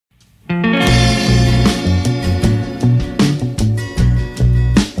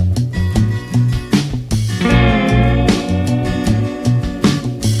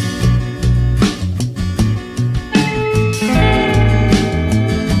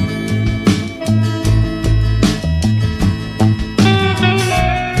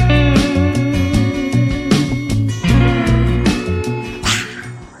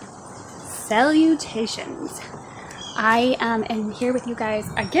Salutations. I am here with you guys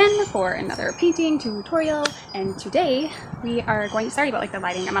again for another painting tutorial, and today we are going to, sorry about like the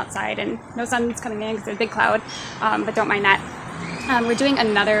lighting, I'm outside and no sun's coming in because there's a big cloud, but don't mind that. We're doing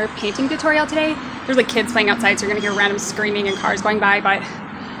another painting tutorial today. There's like kids playing outside, so you're gonna hear random screaming and cars going by, but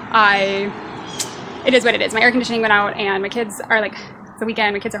it is what it is. My air conditioning went out and my kids are like, it's the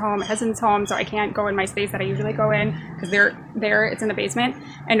weekend, my kids are home, my husband's home, so I can't go in my space that I usually go in because they're there, it's in the basement,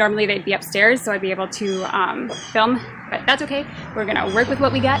 and normally they'd be upstairs so I'd be able to film, but that's okay. We're gonna work with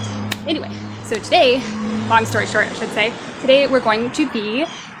what we got. Anyway, so today, long story short I should say, today we're going to be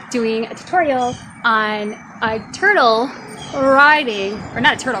doing a tutorial on a turtle riding, or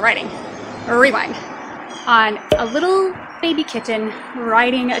not a turtle riding, rewind, on a little baby kitten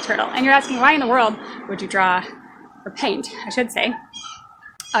riding a turtle. And you're asking, why in the world would you draw or paint, I should say,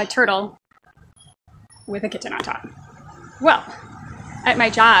 a turtle with a kitten on top? Well, at my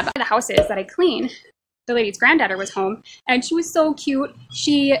job, the houses that I clean, the lady's granddaughter was home and she was so cute.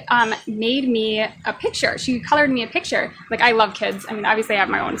 She made me a picture. She colored me a picture. Like, I love kids. I mean, obviously I have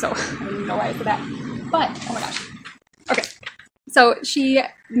my own, so I don't even know why I said that. But, oh my gosh. Okay. So she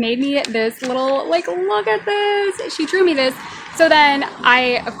made me this little, like, look at this. She drew me this. So then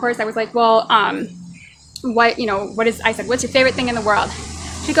of course I was like, well, I said, what's your favorite thing in the world?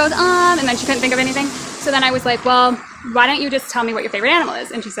 She goes, and then she couldn't think of anything. So then I was like, well, why don't you just tell me what your favorite animal is?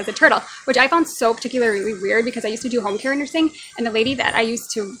 And she says a turtle, which I found so particularly weird because I used to do home care nursing, and the lady that I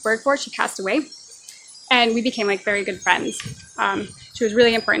used to work for, she passed away, and we became like very good friends. She was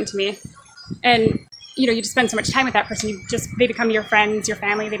really important to me, and you know, you just spend so much time with that person, they become your friends, your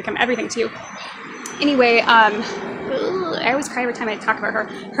family, they become everything to you. Anyway, I always cry every time I talk about her.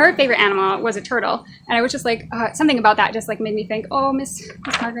 Her favorite animal was a turtle, and I was just like, something about that just like made me think, oh, Miss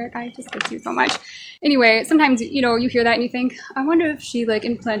Margaret, I just miss you so much. Anyway, sometimes, you know, you hear that and you think, I wonder if she like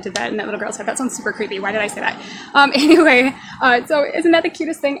implanted that in that little girl's head. That sounds super creepy. Why did I say that? Anyway, so isn't that the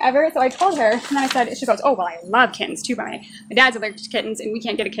cutest thing ever? So I told her, and then I said, she goes, oh, well, I love kittens too, but my dad's allergic to kittens and we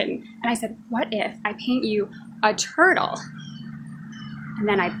can't get a kitten. And I said, what if I paint you a turtle? And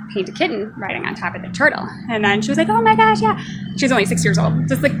then I paint a kitten riding on top of the turtle. And then she was like, oh my gosh, yeah. She's only 6 years old.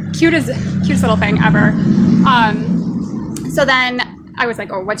 Just the cutest little thing ever. So then I was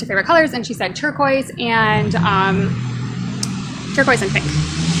like, oh, what's your favorite colors? And she said turquoise and pink.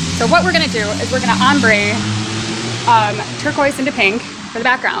 So what we're gonna do is we're gonna ombre turquoise into pink for the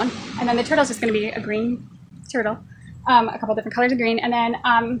background. And then the turtle's just gonna be a green turtle, a couple different colors of green. And then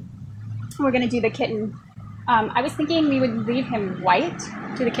we're gonna do the kitten. I was thinking we would leave him white,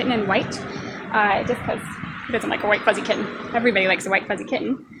 do the kitten in white, just because he doesn't like a white fuzzy kitten. Everybody likes a white fuzzy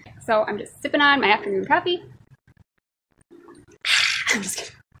kitten. So I'm just sipping on my afternoon coffee. I'm just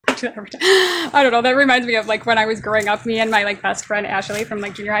kidding. I do that every time. I don't know, that reminds me of like when I was growing up, me and my like best friend Ashley from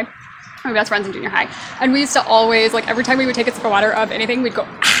like junior high. My best friends in junior high. And we used to always, like every time we would take a sip of water of anything, we'd go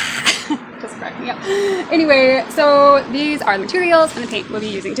just crack me up. Anyway, so these are the materials and the paint we'll be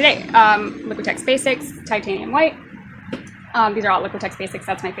using today. Liquitex Basics, titanium white. These are all Liquitex Basics,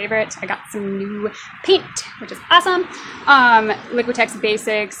 that's my favorite. I got some new paint, which is awesome. Liquitex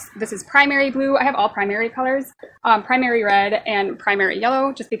Basics, this is primary blue. I have all primary colors, primary red and primary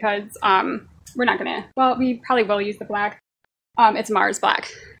yellow, just because we're not gonna, well, we probably will use the black. It's Mars Black.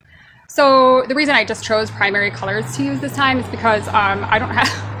 So the reason I just chose primary colors to use this time is because I don't have,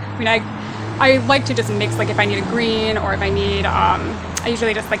 I mean, I like to just mix, like if I need a green or if I need, I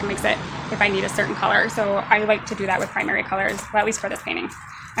usually just like mix it if I need a certain color. So I like to do that with primary colors, well, at least for this painting.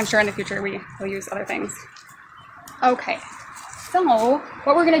 I'm sure in the future we will use other things. Okay, so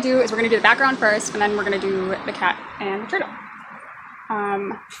what we're gonna do is we're gonna do the background first, and then we're gonna do the cat and the turtle.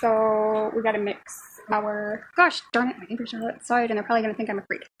 So we gotta mix our, gosh darn it, my neighbors are outside and they're probably gonna think I'm a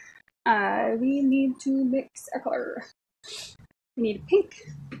freak. We need to mix our color. We need pink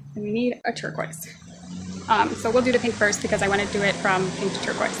and we need a turquoise. So we'll do the pink first because I want to do it from pink to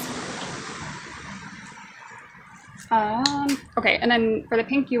turquoise. Okay, and then for the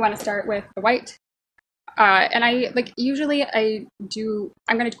pink you want to start with the white. And I like, usually I'm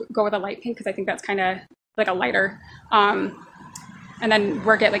going to go with a light pink because I think that's kind of like a lighter. And then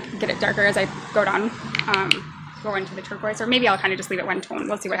work it, like get it darker as I go down, go into the turquoise, or maybe I'll kind of just leave it one tone.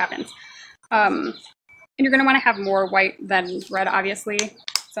 We'll see what happens. And you're going to want to have more white than red, obviously.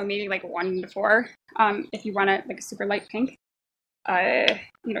 So maybe like 1 to 4. If you want it like a super light pink, you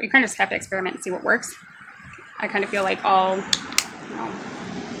know, you kind of just have to experiment and see what works. I kind of feel like all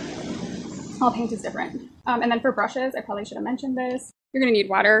paint is different. And then for brushes, I probably should have mentioned this. You're going to need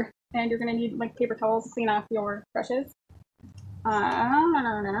water, and you're going to need like paper towels to clean off your brushes.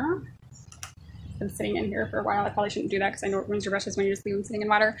 been sitting in here for a while. I probably shouldn't do that because I know it ruins your brushes when you just leave them sitting in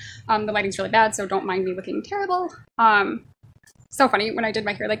water. The lighting's really bad, so don't mind me looking terrible. So funny, when I did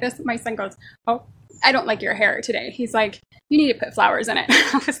my hair like this, my son goes, "Oh, I don't like your hair today." He's like, "You need to put flowers in it."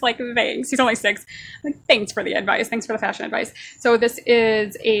 I was like, thanks. He's only 6. I'm like, thanks for the advice. Thanks for the fashion advice. So this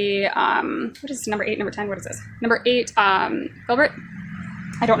is a, what is this, number 8, number 10? What is this? Number 8 filbert.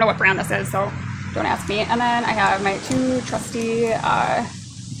 I don't know what brand this is, so don't ask me. And then I have my 2 trusty,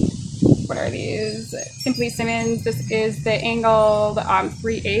 what are these? Simply Simmons. This is the angled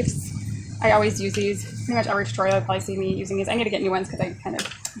 3/8. I always use these. Pretty much every tutorial you'll probably see me using these. I need to get new ones because I kind of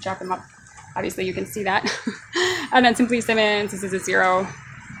jack them up. Obviously you can see that. And then Simply Simmons, this is a 0,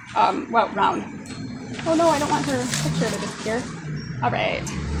 well, round. Oh no, I don't want her picture to disappear. All right.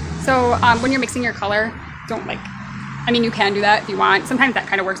 So when you're mixing your color, don't like, I mean, you can do that if you want. Sometimes that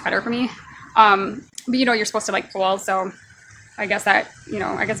kind of works better for me. But you know, you're supposed to like pool, so I guess that, you know,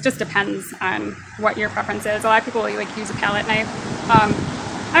 I guess just depends on what your preference is. A lot of people like use a palette knife.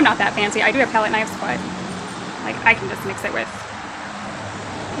 I'm not that fancy. I do have palette knives, but like I can just mix it with,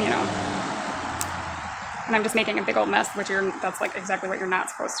 you know, and I'm just making a big old mess, which that's like exactly what you're not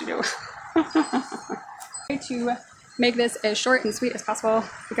supposed to do. Try to make this as short and sweet as possible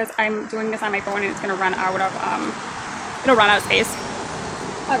because I'm doing this on my phone and it's going to run out of, it'll run out of space.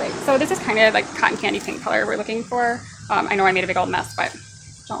 All right, so this is kind of like cotton candy pink color we're looking for. I know I made a big old mess, but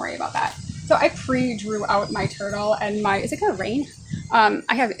don't worry about that. So I pre-drew out my turtle and my, is it gonna rain?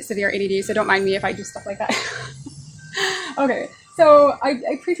 I have severe ADD, so don't mind me if I do stuff like that. Okay, so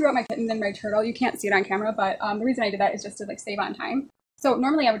I pre-drew out my kitten and my turtle. You can't see it on camera, but the reason I did that is just to like save on time. So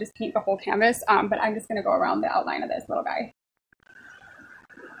normally I would just paint the whole canvas, but I'm just gonna go around the outline of this little guy.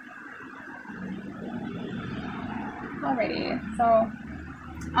 Alrighty, so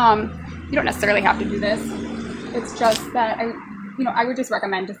you don't necessarily have to do this. It's just that I would just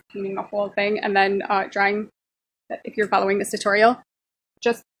recommend just painting the whole thing and then drawing. If you're following this tutorial,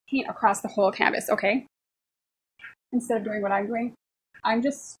 just paint across the whole canvas, okay? Instead of doing what I'm doing. I'm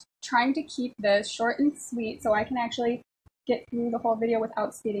just trying to keep this short and sweet so I can actually get through the whole video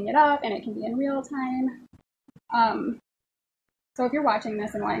without speeding it up and it can be in real time. So if you're watching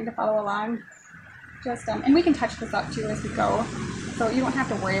this and wanting to follow along, just, and we can touch this up too as we go, so you don't have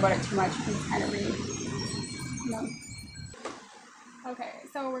to worry about it too much. You can just kind of read, you know. Okay,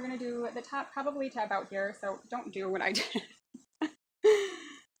 so we're gonna do the top probably to about here, so don't do what I did.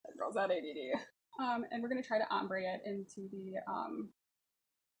 That girl's at ADD. And we're gonna try to ombre it into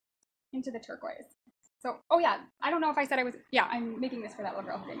the turquoise. So, oh yeah, I don't know if I said I was, yeah, I'm making this for that little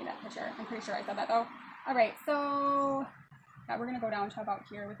girl who gave me that picture. I'm pretty sure I said that though. All right, so yeah, we're gonna go down to about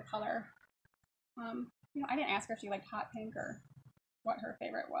here with the color. You know, I didn't ask her if she liked hot pink or what her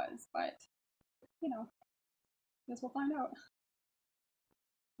favorite was, but you know, I guess we'll find out.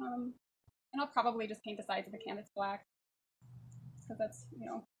 And I'll probably just paint the sides of the canvas black because that's, you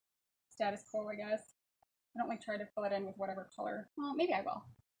know, status quo, I guess. I don't like try to fill it in with whatever color. Well, maybe I will.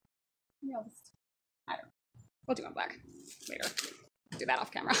 Maybe I'll just, I don't know. We'll do it black later. Do that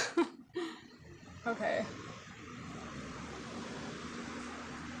off camera. Okay.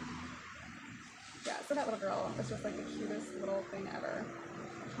 Yeah, so that little girl was just like the cutest little thing ever.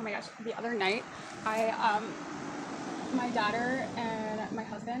 Oh my gosh, the other night, my daughter and my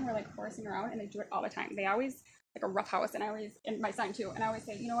husband were like horsing around and they do it all the time. They always, like a rough house, and and my son too, and I always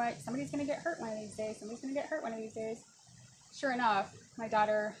say, you know what, somebody's gonna get hurt one of these days, somebody's gonna get hurt one of these days. Sure enough, my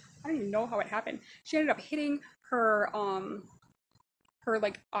daughter, I don't even know how it happened. She ended up hitting her,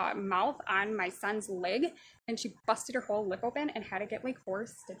 mouth on my son's leg, and she busted her whole lip open and had to get like 4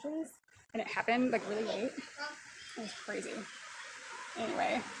 stitches, and it happened like really late. It was crazy.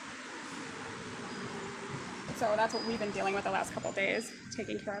 Anyway. So that's what we've been dealing with the last couple days,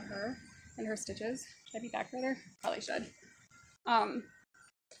 taking care of her and her stitches. Should I be back further? Probably should. So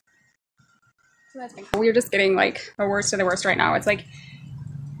that's been cool. We're just getting like the worst of the worst right now. It's like,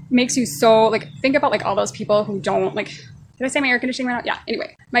 makes you so, like, think about like all those people who don't, like, did I say my air conditioning went out? Yeah,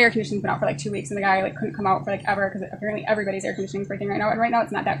 anyway, my air conditioning's been out for like 2 weeks and the guy like couldn't come out for like ever because apparently everybody's air conditioning's breaking right now. And right now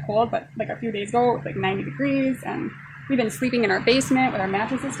it's not that cold, but like a few days ago it was like 90 degrees and we've been sleeping in our basement with our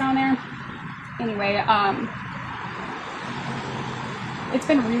mattresses down there. Anyway, it's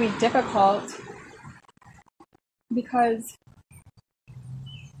been really difficult because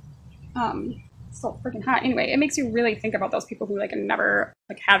it's so freaking hot. Anyway, it makes you really think about those people who like never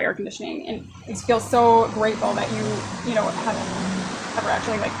like have air conditioning, and it feels so grateful that you know have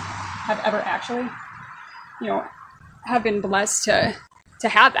ever actually you know have been blessed to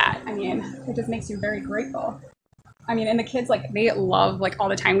have that. I mean, it just makes you very grateful. I mean, and the kids, like, they love like all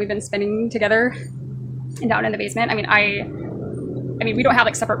the time we've been spending together and down in the basement. I mean, I mean, we don't have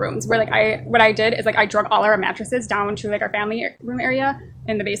like separate rooms. Where like what I did is like I drug all our mattresses down to like our family room area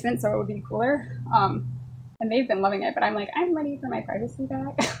in the basement, so it would be cooler. And they've been loving it, but I'm like, I'm ready for my privacy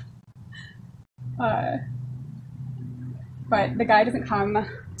back. But the guy doesn't come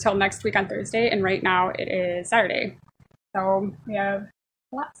till next week on Thursday, and right now it is Saturday. So we have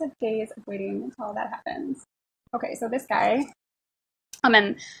lots of days of waiting until that happens. Okay, so this guy, and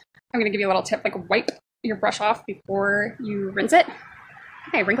I'm gonna give you a little tip, like wipe your brush off before you rinse it.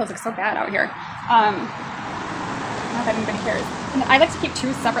 My wrinkles look so bad out here. Not that anybody cares. And I like to keep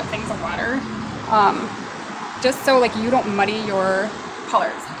 2 separate things of water, just so like you don't muddy your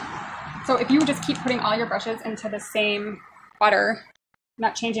colors. So if you just keep putting all your brushes into the same water,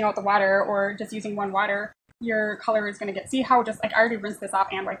 not changing out the water or just using one water, your color is going to get, see how just like I already rinsed this off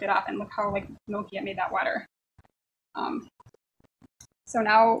and wiped it off, and look how like milky I made that water. So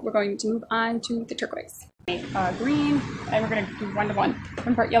now we're going to move on to the turquoise. Make green, and we're going to do 1-to-1.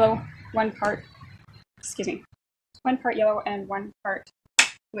 1 part yellow, 1 part, excuse me, 1 part yellow and 1 part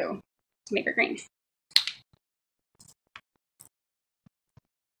blue to make our green.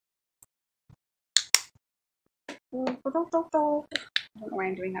 I don't know why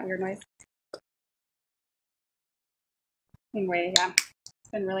I'm doing that weird noise. Anyway, yeah, it's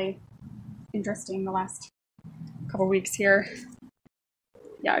been really interesting the last couple weeks here.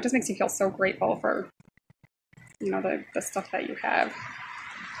 Yeah, it just makes you feel so grateful for, you know, the stuff that you have.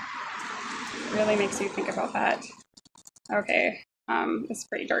 It really makes you think about that. Okay, it's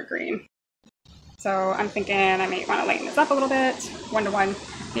pretty dark green. So I'm thinking I may want to lighten this up a little bit. 1-to-1,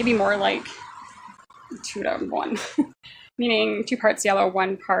 maybe more like 2-to-1, meaning 2 parts yellow,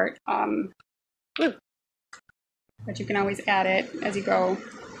 1 part blue. But you can always add it as you go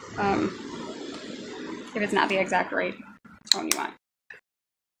if it's not the exact right tone you want.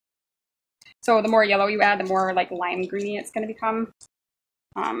 So the more yellow you add, the more like lime greeny it's going to become.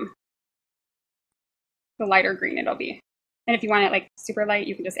 The lighter green it'll be. And if you want it like super light,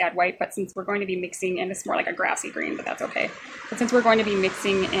 you can just add white. But since we're going to be mixing in, it's more like a grassy green, but that's okay. But since we're going to be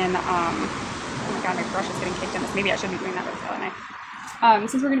mixing in, oh my god, my brush is getting caked in this. Maybe I should be doing that with the palette knife.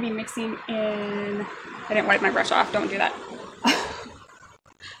 Since we're going to be mixing in, I didn't wipe my brush off. Don't do that.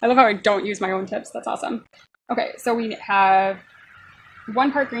 I love how I don't use my own tips. That's awesome. Okay, so we have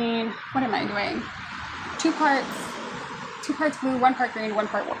 1 part green. What am I doing? 2 parts blue, 1 part green, 1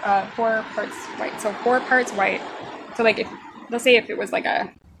 part 4 parts white. So 4 parts white. So like if, let's say if it was like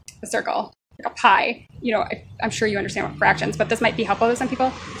a circle, like a pie, you know, I'm sure you understand what fractions, but this might be helpful to some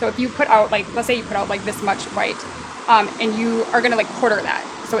people. So if you put out like, let's say you put out like this much white, and you are gonna like quarter that.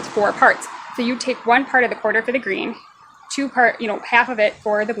 So it's 4 parts. So you take 1 part of the quarter for the green, 2 part, you know, half of it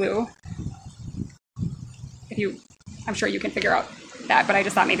for the blue. If you, I'm sure you can figure out that, but I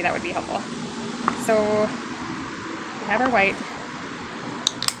just thought maybe that would be helpful. So we have our white,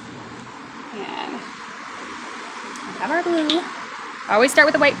 and we have our blue. I always start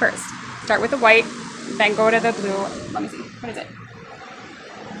with the white first. Start with the white, then go to the blue. Let me see, what is it?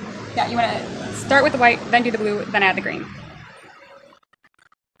 Yeah, you want to start with the white, then do the blue, then add the green.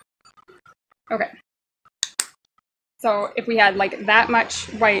 Okay. So if we had like that much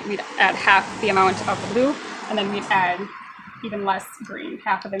white, we'd add half the amount of the blue, and then we'd add even less green,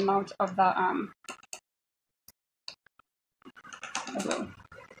 half of the amount of the blue.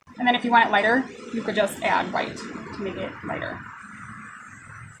 And then if you want it lighter, you could just add white to make it lighter.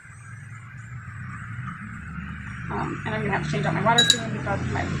 And I'm going to have to change out my water soon because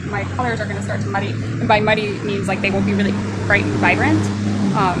my colors are going to start to muddy. And by muddy means like they won't be really bright and vibrant.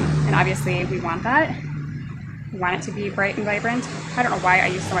 And obviously we want that. We want it to be bright and vibrant. I don't know why I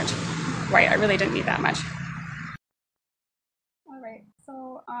use so much white. I really didn't need that much. All right,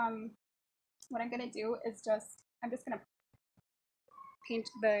 so what I'm going to do is I'm just going to paint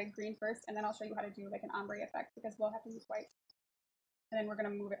the green first, and then I'll show you how to do like an ombre effect because we'll have to use white. And then we're going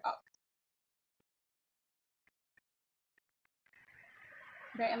to move it up.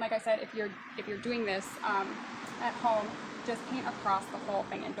 Okay, and like I said, if you're doing this at home, just paint across the whole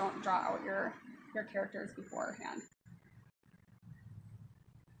thing and don't draw out your characters beforehand.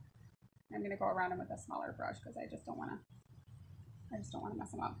 I'm gonna go around them with a smaller brush because I just don't want to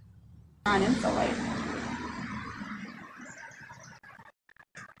mess them up. On in so light.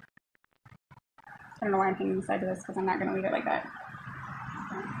 I don't know why I'm painting the side of this because I'm not gonna leave it like that.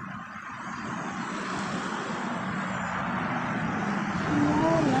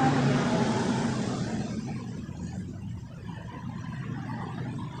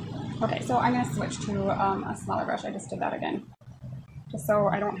 Okay, so I'm going to switch to a smaller brush. I just did that again. Just so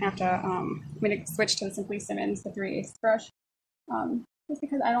I don't have to, I'm going to switch to the Simply Simmons, the 3/8 brush. Just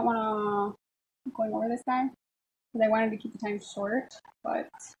because I don't want to keep going over this guy. because I wanted to keep the time short, but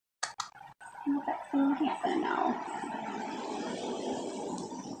I don't know if that's going to happen now.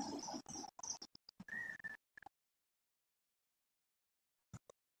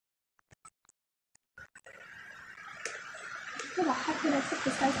 Where the heck did I stick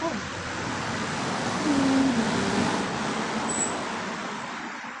this guy's head?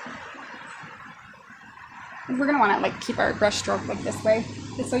 We're gonna want to like keep our brush stroke like this way,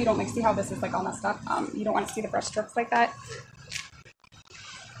 just so you don't like see how this is like all messed up. You don't want to see the brush strokes like that.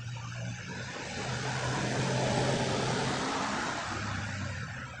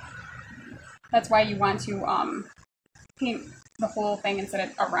 That's why you want to paint the whole thing instead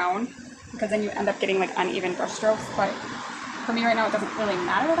of around, because then you end up getting like uneven brush strokes. But for me right now, it doesn't really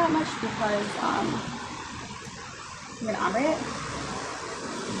matter that much because I'm gonna ombre it.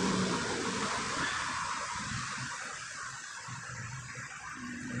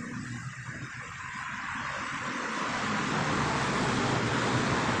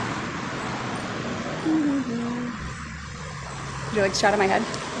 Did you like shot of my head?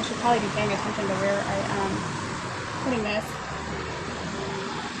 I should probably be paying attention to where I am putting this.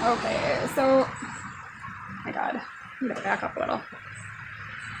 Okay, so, oh my god, I'm gonna back up a little.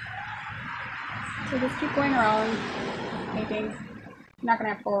 So just keep going around, painting. You're not gonna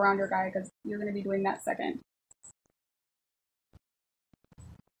have to go around your guy because you're gonna be doing that second.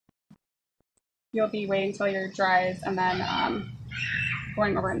 You'll be waiting till yours dries and then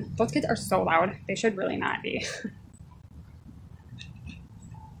going over. And those kids are so loud. They should really not be.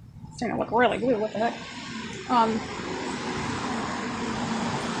 It's starting to look really blue. What the heck?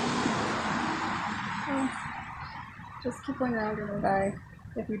 So just keep going around your little guy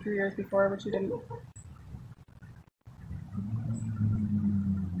if you drew yours before, which you didn't.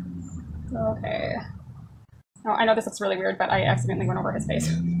 Okay. Oh, I know this looks really weird, but I accidentally went over his face.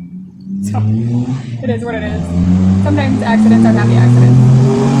 So, it is what it is. Sometimes accidents are happy accidents.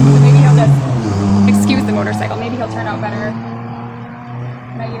 So maybe he'll just excuse the motorcycle. Maybe he'll turn out better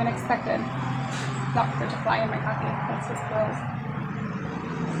than I even expected. No, there's a fly in my coffee. That's just gross.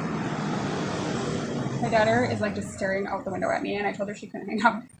 My daughter is like just staring out the window at me, and I told her she couldn't hang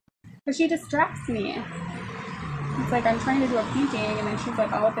out. But she distracts me. It's like I'm trying to do a painting, and then she's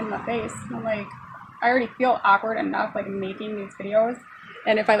like all up in my face. And I'm like, I already feel awkward enough like making these videos.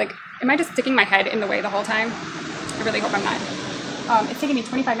 And if I like, am I just sticking my head in the way the whole time? I really hope I'm not. It's taking me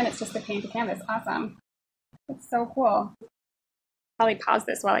 25 minutes just to paint the canvas. Awesome. It's so cool. Probably pause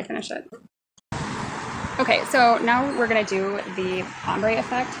this while I finish it. Okay, so now we're gonna do the ombre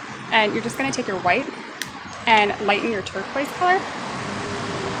effect. And you're just gonna take your white and lighten your turquoise color.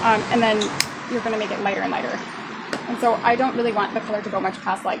 And then you're gonna make it lighter and lighter. And so I don't really want the color to go much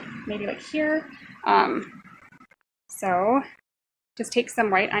past like, maybe like here. So just take some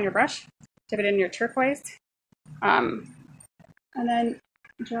white on your brush, dip it in your turquoise, and then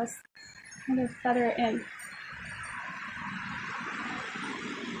just kind of feather it in.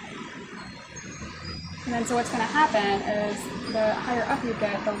 And then so what's going to happen is the higher up you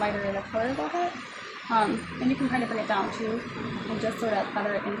get, the lighter the color will get. And you can kind of bring it down too, and just sort of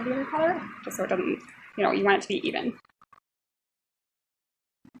feather it into the other color, just so it doesn't, you know, you want it to be even.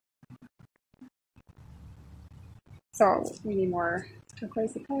 So we need more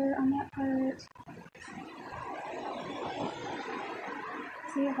turquoise color on that part.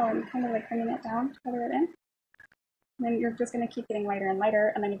 See how I'm kind of like bringing it down to feather it in? And then you're just going to keep getting lighter and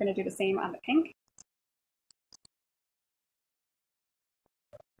lighter, and then you're going to do the same on the pink.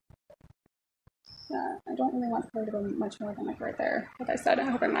 I don't really want the color to go much more than like right there. Like I said, I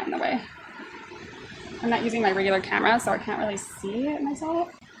hope I'm not in the way. I'm not using my regular camera, so I can't really see it myself.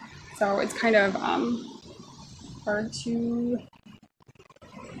 So it's kind of hard to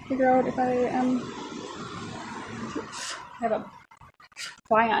figure out if I am. I have a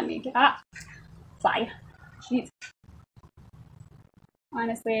fly on me. Ah, fly. Jeez.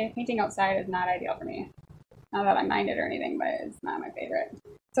 Honestly, painting outside is not ideal for me. Not that I mind it or anything, but it's not my favorite.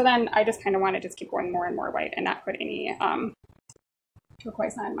 So then I just kind of want to just keep going more and more white and not put any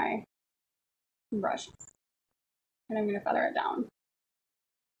turquoise on my brush. And I'm going to feather it down.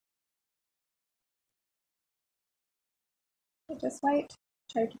 With this white,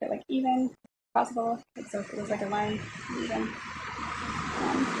 try to keep it like even if possible, like so if it was like a line, even.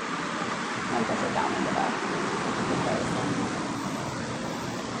 And push it down into the turquoise.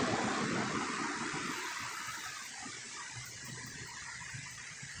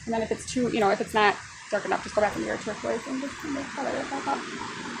 And then if it's too, you know, if it's not dark enough, just go back into your turquoise and just kind of color it back up.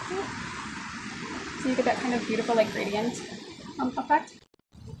 So you get that kind of beautiful like gradient effect.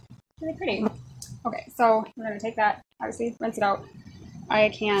 Really pretty. Okay, so we're going to take that, obviously rinse it out. I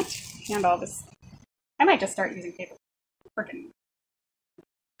can't handle this. I might just start using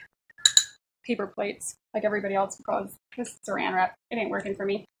paper plates like everybody else because this saran wrap, it ain't working for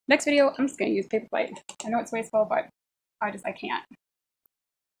me. Next video, I'm just gonna use paper plate. I know it's wasteful, but I can't.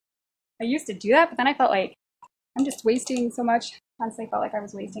 I used to do that, but then I felt like I'm just wasting so much. Honestly, I felt like I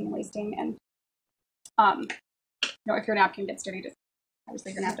was wasting, and you know, if your napkin gets dirty, just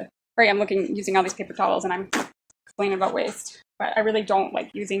obviously you're gonna have to. Right, I'm using all these paper towels, and I'm complaining about waste. But I really don't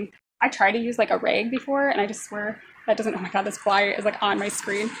like using. I tried to use like a rag before, and I just swear that doesn't. Oh my god, this fly is like on my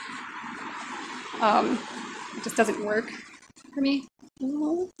screen. It just doesn't work for me. I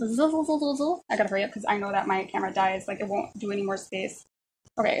gotta hurry up because I know that my camera dies. Like it won't do any more space.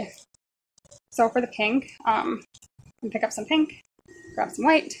 Okay, so for the pink, pick up some pink, grab some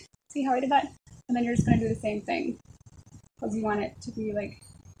white. See how I did that? And then you're just gonna do the same thing because you want it to be like,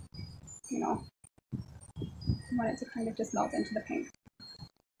 you know, you want it to kind of just melt into the pink.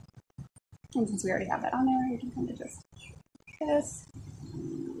 And since we already have that on there, you can kind of just this.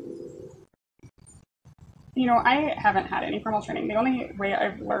 You know, I haven't had any formal training. The only way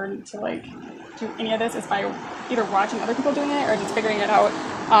I've learned to like do any of this is by either watching other people doing it or just figuring it out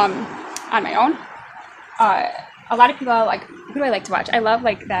on my own. A lot of people like, who do I like to watch? I love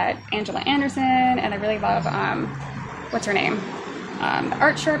like that Angela Anderson, and I really love what's her name? The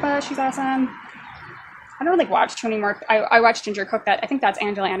Art Sherpa. She's awesome. I don't really watch too many more. I watch Ginger Cook. That I think that's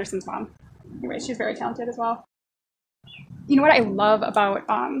Angela Anderson's mom. Anyway, she's very talented as well. You know what I love about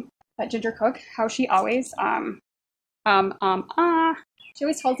that Ginger Cook? How she always she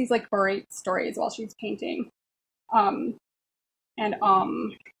always tells these like great stories while she's painting. And then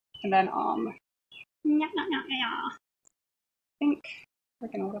I think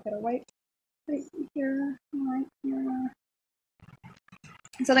freaking a little bit of white right here, right here.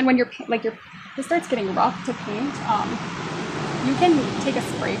 So then when this starts getting rough to paint, you can take a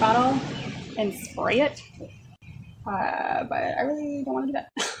spray bottle and spray it, but I really don't want to do that.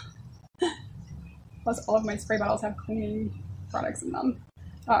 Plus all of my spray bottles have cleaning products in them.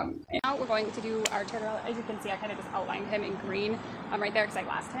 And now we're going to do our turtle. As you can see, I kind of just outlined him in green right there because I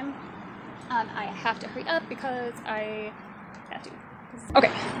glassed him. I have to hurry up because I have to.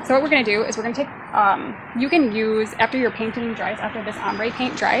 Okay, so what we're going to do is we're going to take, you can use, after your painting dries, after this ombre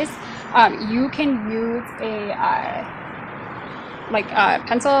paint dries, you can use a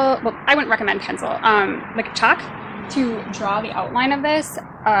pencil, well, I wouldn't recommend pencil, like a chalk to draw the outline of this,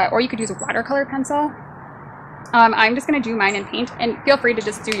 or you could use a watercolor pencil. I'm just going to do mine in paint, and feel free to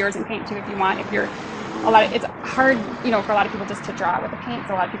just do yours in paint too if you want. If you're it's hard, you know, for a lot of people just to draw with the paint,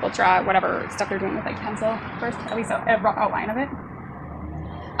 so a lot of people draw whatever stuff they're doing with like pencil first, at least a rough outline of it.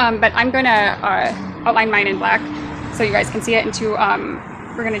 But I'm going to outline mine in black so you guys can see it, and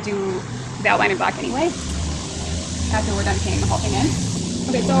we're going to do the outline in black anyway after we're done painting the whole thing in.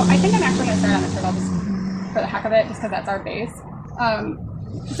 Okay, so I think I'm actually going to start on the turtle just for the heck of it, just because that's our base.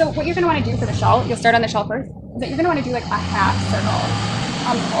 So what you're going to want to do for the shell, you'll start on the shell first, is that you're going to want to do like a half circle.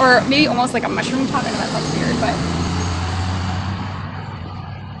 Or maybe almost like a mushroom top. I know that sounds weird, but...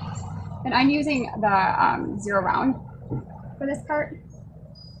 And I'm using the 0 round for this part.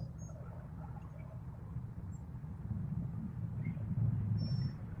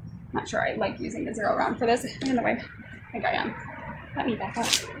 Not sure I like using the 0 round for this. In the way, I think I am. Let me back up.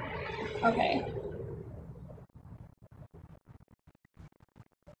 Okay.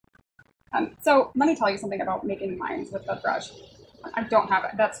 So let me tell you something about making lines with the brush. I don't have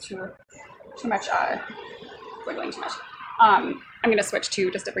it. That's too much wiggling too much. I'm going to switch to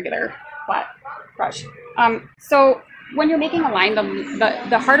just a regular flat brush. So when you're making a line,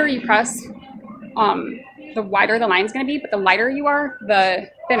 the harder you press, the wider the line's going to be, but the lighter you are, the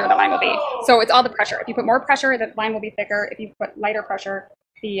thinner the line will be. So it's all the pressure. If you put more pressure, the line will be thicker. If you put lighter pressure,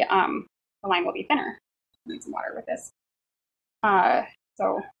 the line will be thinner. I need some water with this.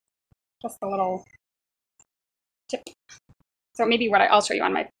 So just a little tip. So maybe I'll show you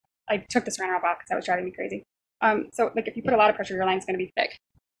on I took the saran wrap off because that was driving me crazy. So like if you put a lot of pressure, your line's going to be thick.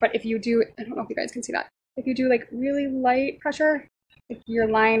 But if you do, I don't know if you guys can see that. If you do like really light pressure, your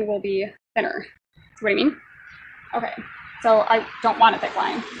line will be thinner. See what I mean? Okay, so I don't want a thick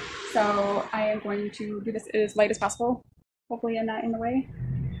line. So I am going to do this as light as possible. Hopefully I'm not in the way.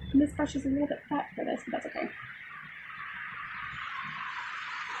 And this brush is a little bit fat for this, but that's okay.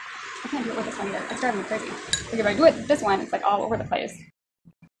 I can't do it with this one either. It's driving me crazy. Like if I do it with this one, it's like all over the place.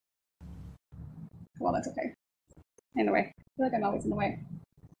 Well, that's okay. In the way. I feel like I'm always in the way.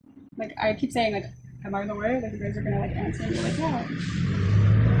 Like I keep saying like, am I in the way? Like you guys are gonna like answer me like, yeah.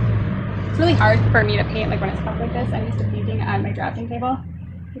 It's really hard for me to paint like when it's stuff like this. I'm used to painting on my drafting table,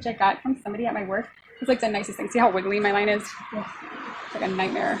 which I got from somebody at my work. It's like the nicest thing. See how wiggly my line is? It's like a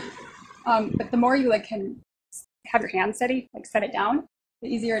nightmare. But the more you like can have your hand steady, like set it down, the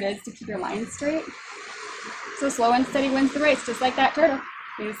easier it is to keep your lines straight. So slow and steady wins the race, just like that turtle.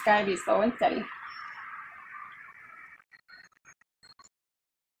 You just gotta be slow and steady.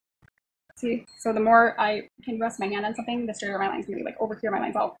 See, so the more I can rest my hand on something, the straighter my line's gonna be. Like over here, my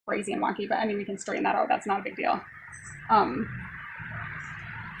line's all crazy and wonky, but I mean, we can straighten that out. That's not a big deal.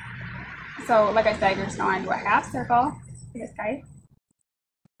 So like I said, you're just gonna do a half circle for this guy.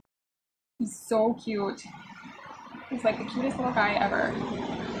 He's so cute. He's like the cutest little guy ever.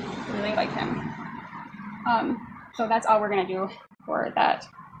 I really like him. So that's all we're gonna do for that.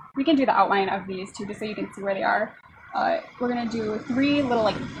 We can do the outline of these too, just so you can see where they are. We're gonna do 3 little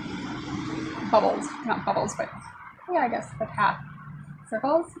like bubbles, not bubbles, but yeah, I guess like half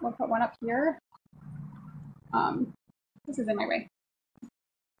circles. We'll put one up here. This is in my way.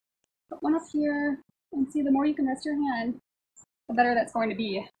 Put one up here, and see, the more you can rest your hand, the better that's going to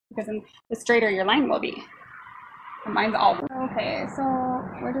be, because then the straighter your line will be. And mine's all okay. So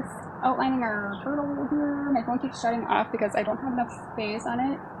we're just outlining our turtle here. My phone keeps shutting off because I don't have enough space on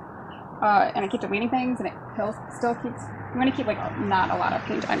it, and I keep deleting things, and it still keeps. You want to keep like not a lot of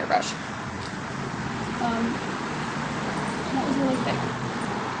paint on your brush. That was really thick.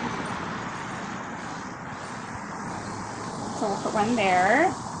 So we'll put one there,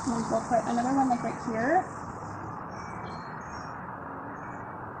 and we'll put another one like right here.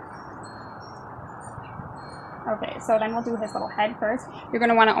 Okay, so then we'll do his little head first. You're going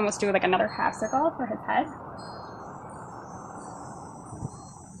to want to almost do like another half circle for his head.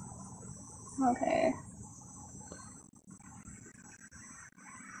 Okay.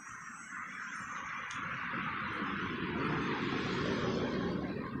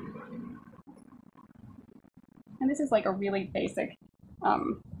 And this is like a really basic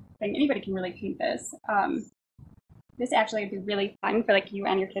thing. Anybody can really paint this. This actually would be really fun for like you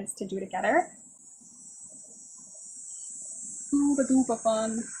and your kids to do together. Ooba dooba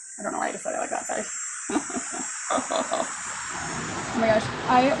fun. I don't know why I just said it like that, sorry. Oh my gosh,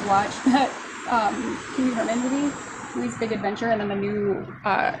 I watched that Pee Wee Herman movie, Pee-wee's Big Adventure, and then the new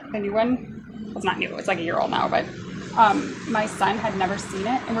one. Well, it's not new, it's like a year old now, but my son had never seen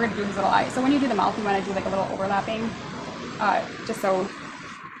it, and we're gonna do his little eye. So when you do the mouth, you want to do like a little overlapping, just so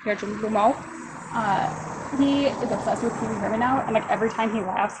you have your mouth. He is obsessed with Pee Wee Herman now, and like every time he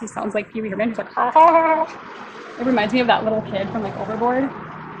laughs, he sounds like Pee Wee Herman. He's like, ha ha ha. It reminds me of that little kid from like Overboard.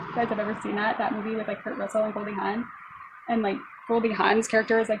 You guys have ever seen that movie with like Kurt Russell and Goldie Hawn? And like Goldie Hawn's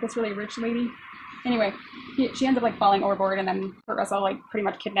character is like this really rich lady. Anyway, she ends up like falling overboard, and then Kurt Russell like pretty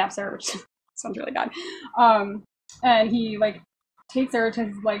much kidnaps her, which sounds really bad. And he like takes her to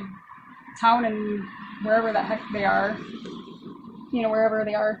his like town and wherever the heck they are, you know, wherever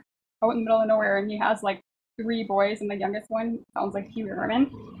they are, out in the middle of nowhere, and he has like 3 boys, and the youngest one sounds like Pee Wee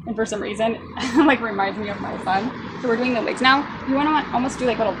Herman, and for some reason like reminds me of my son. So we're doing the legs now. You want to almost do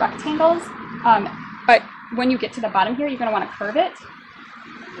like little rectangles, but when you get to the bottom here, you're going to want to curve it,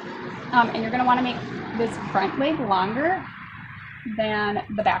 and you're going to want to make this front leg longer than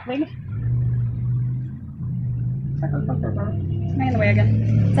the back leg. Am I in the way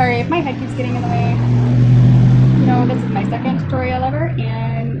again? Sorry if my head keeps getting in the way. You know, this is my second tutorial ever,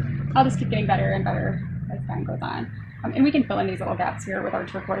 and I'll just keep getting better and better as time goes on. And we can fill in these little gaps here with our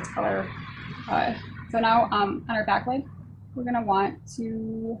turquoise color. So now on our back leg, we're going to want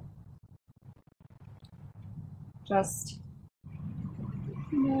to just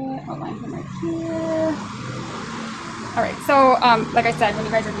outline him right here. All right, so like I said, when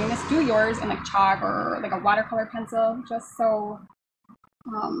you guys are doing this, do yours in like chalk or like a watercolor pencil, just so,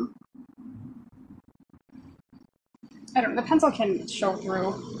 I don't know, the pencil can show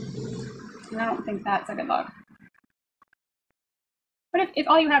through, and I don't think that's a good look. But if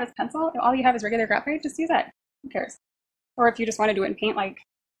all you have is pencil, if all you have is regular graphite, just use that. Who cares? Or if you just want to do it in paint like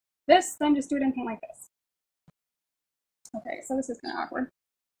this, then just do it in paint like this. Okay, so this is kind of awkward.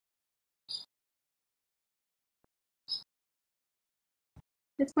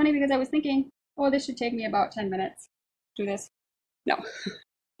 It's funny because I was thinking, oh, this should take me about 10 minutes to do this. No,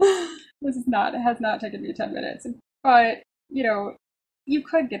 this is not, it has not taken me 10 minutes. But, you know, you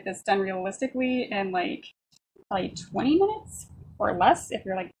could get this done realistically in like probably 20 minutes or less if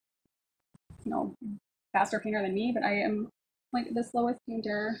you're like, you know, faster painter than me, but I am like the slowest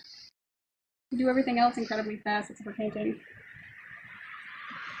painter. I do everything else incredibly fast except for painting.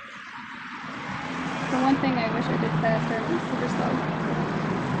 The one thing I wish I did faster is super slow.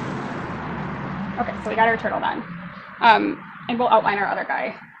 Okay, so we got our turtle done. And we'll outline our other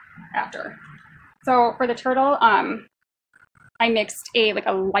guy after. So for the turtle, I mixed a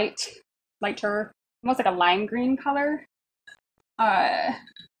lighter, almost like a lime green color,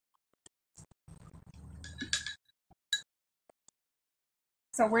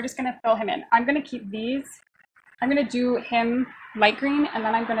 So we're just gonna fill him in. I'm gonna keep these. I'm gonna do him light green, and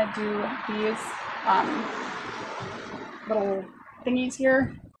then I'm gonna do these little thingies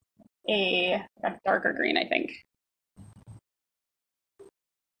here a darker green, I think.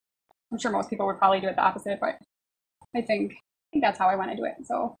 I'm sure most people would probably do it the opposite, but I think that's how I want to do it.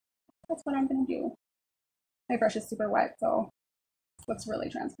 So that's what I'm going to do. My brush is super wet, so it looks really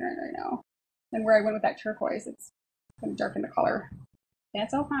transparent right now. And where I went with that turquoise, it's going to darken the color.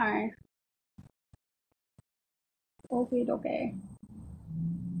 That's okay. Okay.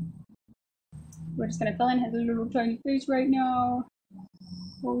 We're just going to fill in his little tiny face right now.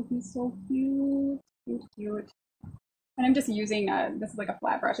 Oh, he's so cute. Cute. And I'm just using, this is like a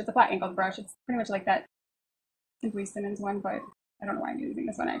flat brush. It's a flat angled brush. It's pretty much like that Simply Simmons one, but I don't know why I'm using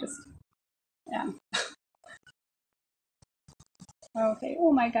this one. I just am. Okay.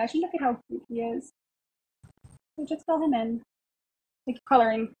 Oh my gosh, look at how cute he is. So just fill him in. Like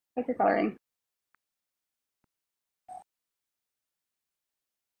coloring. Like you're coloring.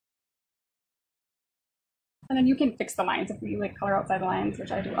 And then you can fix the lines if you like color outside the lines,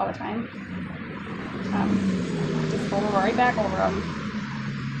 which I do all the time. Just go right back over them.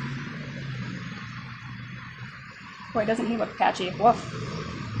 Boy, doesn't he look patchy. Woof.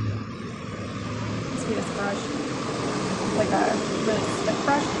 Sweetest brush. Like a really stiff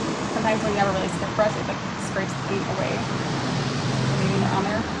brush. Sometimes when you have a really stiff brush, it like scrapes the paint away. Leaving it on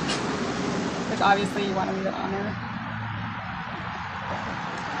there. Which obviously you want to leave it on there.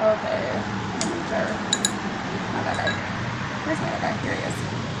 Okay. Make sure. Not that guy. Where's my other guy? Here he is.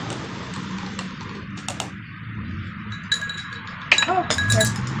 Oh,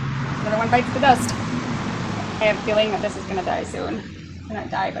 there's another one bites the dust. I have a feeling that this is going to die soon. Or not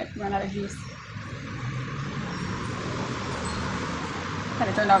die, but run out of juice. Kind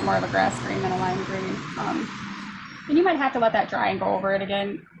of turned out more of a grass green than a lime green. And you might have to let that dry and go over it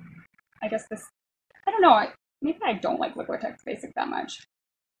again. I guess this, I don't know, maybe I don't like Liquitex Basic that much.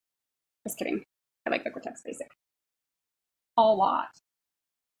 Just kidding. I like Liquitex Basic. A lot.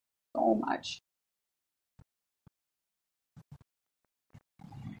 So much.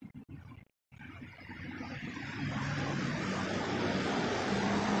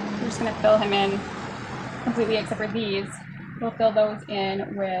 We're just going to fill him in completely except for these. We'll fill those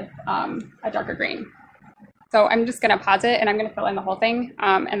in with a darker green. So I'm just going to pause it and I'm going to fill in the whole thing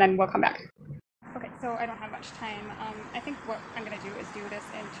and then we'll come back. Okay, so I don't have much time. I think what I'm going to do is do this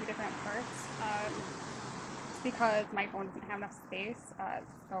in 2 different parts because my phone doesn't have enough space.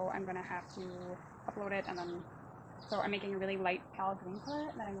 So I'm going to have to upload it and then, so I'm making a really light pale green color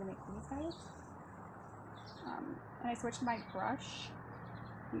and then I'm going to make these guys. And I switched my brush.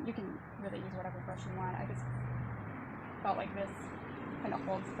 You can really use whatever brush you want. I just felt like this kind of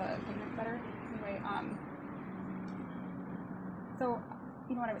holds the pigment better. Anyway, so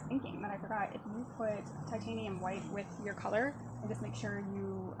you know what I was thinking that I forgot? If you put titanium white with your color and just make sure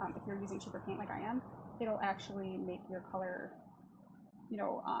you, if you're using cheaper paint like I am, it'll actually make your color, you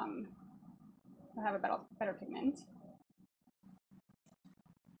know, have a better pigment.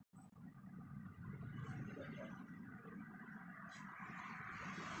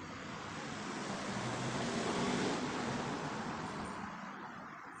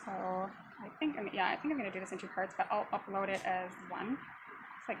 So I think I'm going to do this in 2 parts, but I'll upload it as one.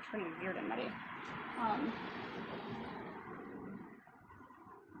 It's like turning weird and muddy.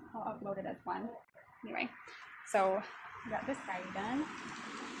 I'll upload it as one. Anyway, so we got this guy done.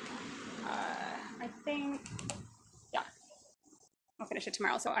 I think, yeah, I'll finish it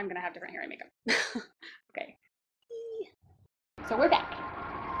tomorrow, so I'm going to have different hair and makeup. Okay. So we're back.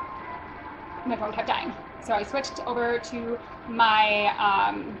 My phone kept dying. So I switched over to my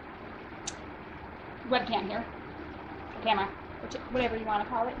webcam here, or camera, whatever you want to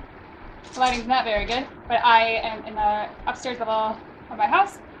call it. The lighting's not very good, but I am in the upstairs level of my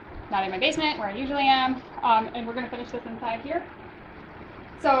house, not in my basement where I usually am, and we're going to finish this inside here.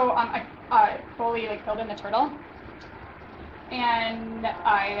 So I fully filled in the turtle, and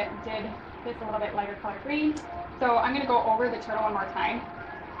I did this a little bit lighter color green. So I'm going to go over the turtle one more time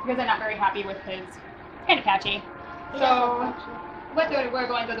because I'm not very happy with his kind of patchy. So what we're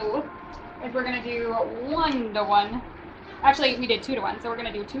going to do is we're going to do 1-to-1. Actually, we did 2-to-1, so we're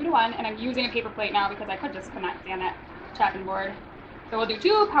going to do 2-to-1, and I'm using a paper plate now because I could not stand that chopping board. So we'll do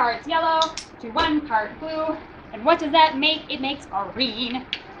 2 parts yellow to 1 part blue, and what does that make? It makes green.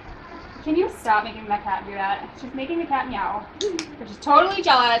 Can you stop making my cat do that? She's making the cat meow. She's totally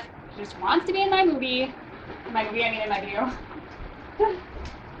jealous. She just wants to be in my movie. In my video.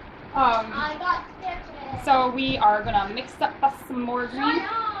 I got stitches. So we are gonna mix up some more green.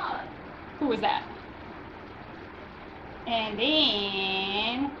 Who was that? And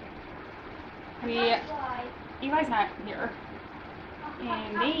then Eli's not here.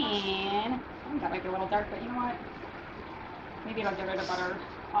 And then that might be a little dark, but you know what? Maybe it'll give it a better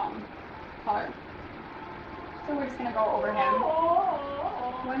color. So we're just gonna go over him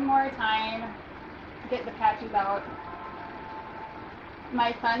one more time, get the patches out.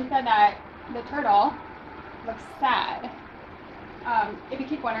 My son said that the turtle looks sad. If you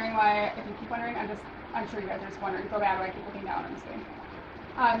keep wondering, I'm sure you guys are just wondering so bad why I keep looking down. I'm just kidding.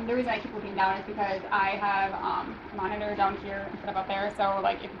 The reason I keep looking down is because I have a monitor down here instead of up there. So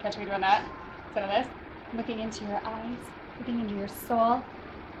like if you catch me doing that instead of this, looking into your eyes, looking into your soul,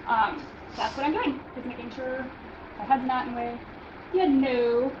 that's what I'm doing. Just making sure my head's not in the way. You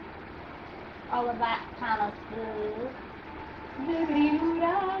know, all of that kind of stuff.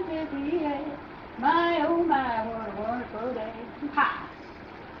 My oh my, what a wonderful day. Ha!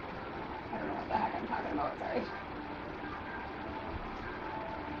 I don't know what the heck I'm talking about, sorry.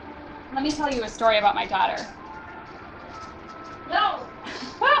 Let me tell you a story about my daughter. No.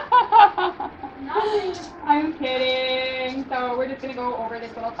 Nothing. I'm kidding. So we're just going to go over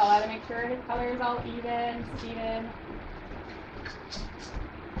this little fella to make sure his color is all even, even.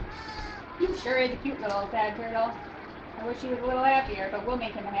 He sure is a cute little sad turtle. I wish he was a little happier, but we'll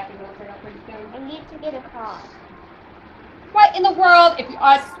make him a happy little turtle pretty soon. I need to get across. What in the world? If you,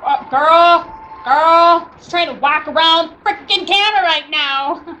 girl, she's trying to walk around freaking camera right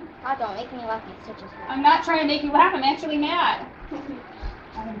now. Oh, don't make me laugh at such a story. I'm not trying to make you laugh. I'm actually mad.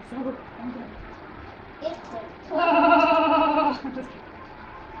 I'm so angry. It's a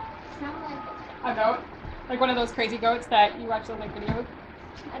sound like a goat? Like one of those crazy goats that you watch those like videos?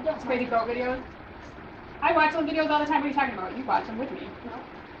 I don't Crazy goat videos? I watch those videos all the time. What are you talking about? You watch them with me. No.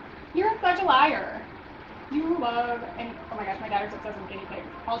 You're such a liar. You love, and oh my gosh, my daughter's obsessed with guinea pigs.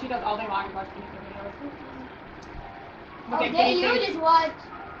 All she does all day long is watch guinea pig videos. Look at guinea pigs. You just watch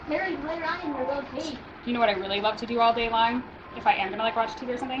Harry play around in your little cage. Do you know what I really love to do all day long? If I am going to like watch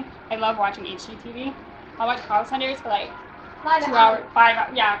TV or something, I love watching HGTV. I'll watch House Hunters for like 2 hours, 5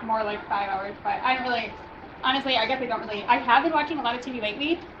 hours, yeah, more like 5 hours, but I don't really, honestly, I guess I don't really, I have been watching a lot of TV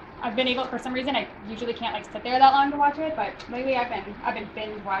lately. I've been able, for some reason, I usually can't like sit there that long to watch it, but lately I've been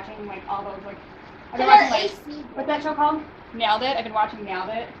binge watching like all those like, I've been watching like, what's that show called? Nailed It. I've been watching Nailed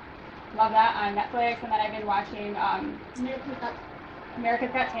It. Love that on Netflix, and then I've been watching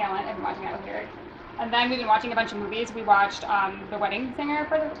America's Got Talent. I've been watching that with Lyric. And then we've been watching a bunch of movies. We watched The Wedding Singer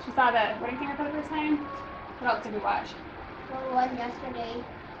she saw The Wedding Singer for the first time. What else did we watch? Well, one yesterday.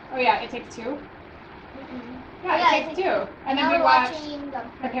 Oh yeah, It Takes Two. Mm-hmm. Yeah, It Takes Two. And then we watched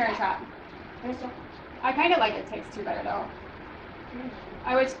The Parent Trap. Trap. I kind of like It Takes Two better though.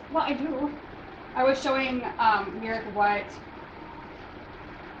 I do. I was showing Lyric what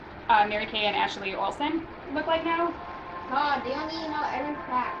Mary Kay and Ashley Olsen look like now. God, they only know every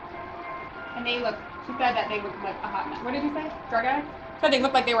fact. And they look, she said that they look like a hot mess. What did you say? Drug addict? Said they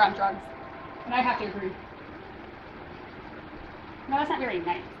looked like they were on drugs. And I have to agree. No, that's not very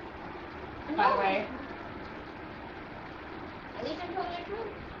nice, by the way. At least I'm telling the truth.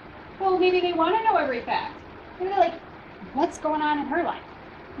 Well, maybe they want to know every fact. Maybe they're like, what's going on in her life?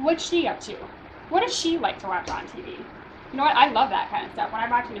 What's she up to? What does she like to watch on TV? You know what? I love that kind of stuff. When I'm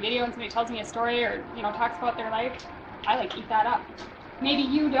watching a video and somebody tells me a story or, you know, talks about their life, I like eat that up. Maybe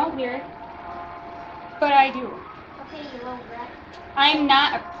you don't, Lyric, but I do. Okay, you little rat. I'm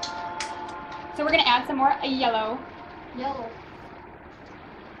not. So we're gonna add some more yellow. Yellow.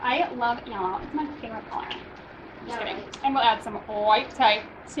 I love yellow. It's my favorite color. Just kidding. Right. And we'll add some white,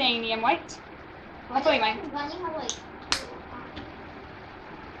 titanium white. Hopefully mine. When you have like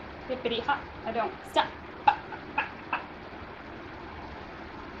Hippity hop. I don't stop.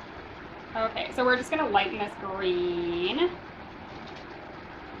 Okay, so we're just gonna lighten this green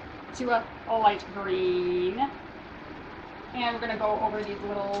to a light green. And we're gonna go over these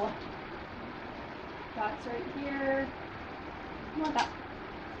little dots right here. I want that.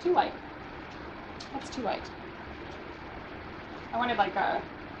 It's too light. That's too light. I wanted like a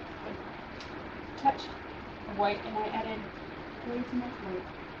touch of white, and I added way too much white.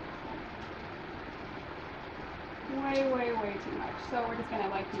 Way too much. So we're just gonna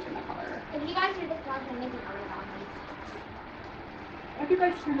like deepen the color. if you guys hear this sound, I'm making other boundaries. If you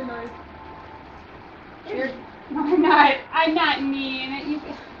guys turn your nose. No, I'm not. I'm not mean.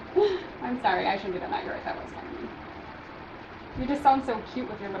 I'm sorry. I shouldn't have done that. You're right. That was kind of mean. You just sound so cute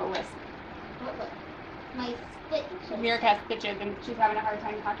with your little lisp. Look. My stitches. Lyric has stitches and she's having a hard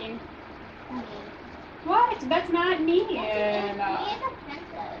time talking. Mean. What? That's not mean. He is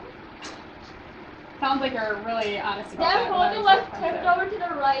offensive. Sounds like you're really honest about Then that. hold the left tipped over to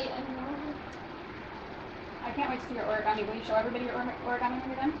the right and I I can't wait to see your origami. Will you show everybody your origami when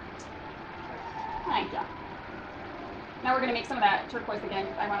you're done? Thank you. Now we're going to make some of that turquoise again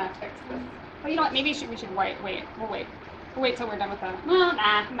because I want to fix this. But you know what? Maybe we should wait. We'll wait. We'll wait till we're done with the... Well,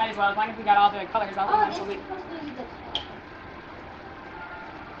 nah, might as well. As long as we got all the colors out. Oh, this is supposed to be the color.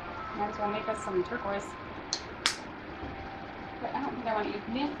 Might as well make us some turquoise. But I don't think I want to use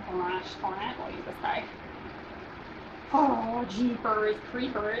this brush for it. We'll use this guy. Oh, jeepers,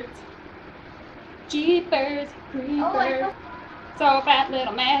 creepers. Jeepers, creepers. So fat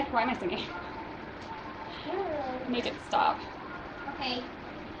little Mac. Why am I singing? Make it stop. Okay,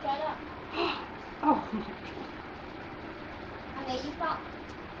 shut up. Oh. I made you stop.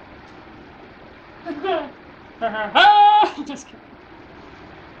 Just kidding.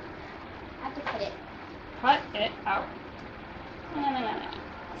 I have to cut it. Cut it out. No.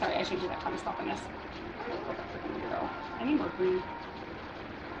 Sorry, I should do that kind of stuff in this. What the freaking weirdo. I need more green.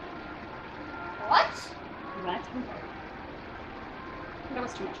 What? That? That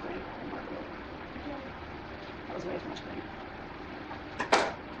was too much green. That was way too much green.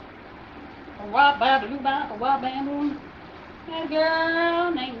 A wop babbaloo bop, a wop bamboo. That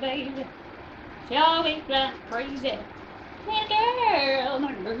girl named Daisy. She always drives crazy. That girl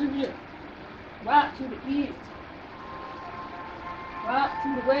named Daisy. Wop to the east. Wop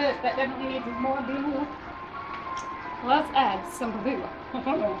to the west. That definitely needs more blue. Let's add some blue.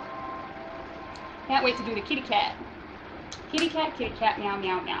 Can't wait to do the kitty cat. Kitty cat, meow,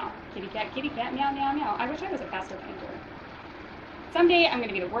 meow, meow. Kitty cat, meow, meow, meow. I wish I was a faster painter. Someday I'm going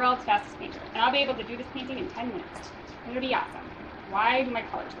to be the world's fastest painter, and I'll be able to do this painting in 10 minutes. It'll be awesome. Why do my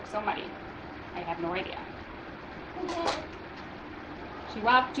colors look so muddy? I have no idea. She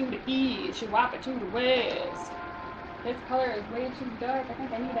whopped to the east, she whopped to the west. This color is way too dark. I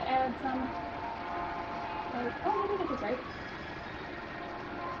think I need to add some. Oh, maybe this is right.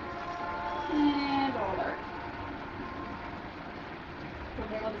 And a little dark.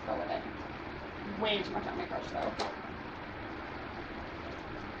 Okay, we'll just go with it. Way too much on my brush though.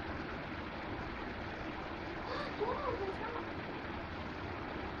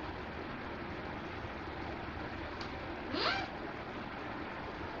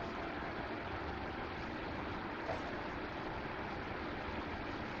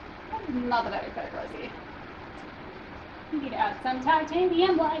 Not that I would cut it rosy. You need to add some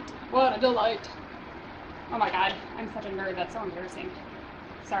titanium white. What a delight. Oh my god, I'm such a nerd. That's so embarrassing.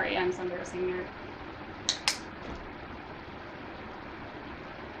 Sorry, I'm so embarrassing nerd.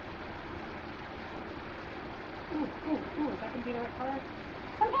 Ooh, is that going to be the right color?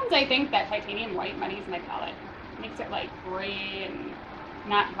 Sometimes I think that titanium white muddies my palette. Makes it like gray and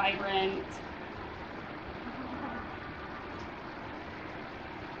not vibrant.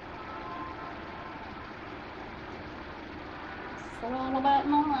 It's all about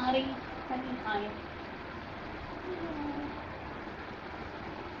muddy.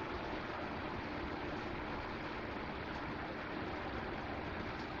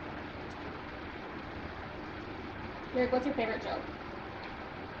 Derek, what's your favorite joke?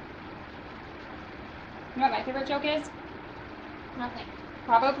 You know what my favorite joke is? Nothing.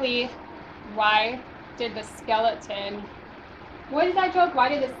 Probably, why did the skeleton... What is that joke? Why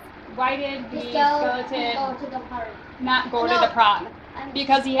did the skeleton go to the party. Not go to the prom? I'm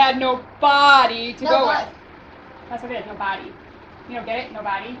Because he had no body to No go body. with. That's what it is, no body. You don't get it? No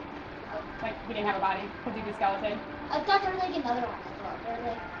body? Like, he didn't have a body because he's a skeleton. I thought there was like another one as well. They're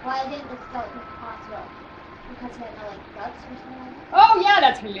like, why didn't the skeleton cross the road? Because he had no like guts or something like that. Oh yeah,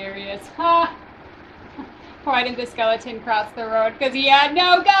 that's hilarious. Ha! Why didn't the skeleton cross the road? Because he had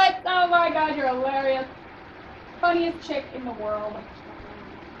no guts! Oh my god, you're hilarious. Funniest chick in the world.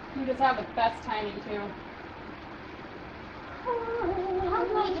 You just have the best timing too. How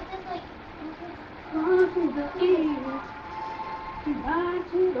do I get this like... On to the east, on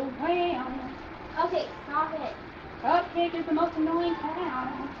to the west. Okay, stop it. Cupcake is the most annoying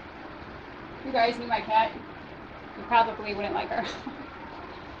cat. If you guys knew my cat, you probably wouldn't like her.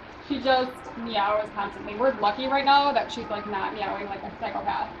 She just meows constantly. We're lucky right now that she's like not meowing like a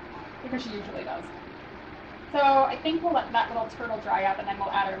psychopath, because she usually does. So I think we'll let that little turtle dry up and then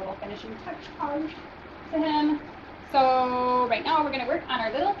we'll add our little finishing touch to him. So right now we're gonna work on our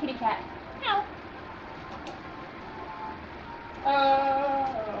little kitty cat. Meow.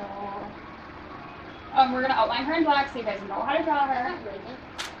 We're gonna outline her in black so you guys know how to draw her.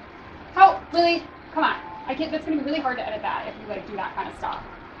 How? Really? Come on. I can't. That's gonna be really hard to edit that if you like do that kind of stuff.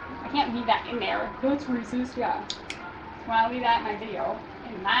 I can't leave that in there. That's racist. Yeah. Well, I'll leave that in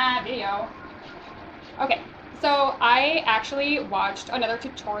my video. Okay. So I actually watched another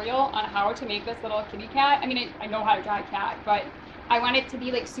tutorial on how to make this little kitty cat. I mean, I know how to draw a cat, but I want it to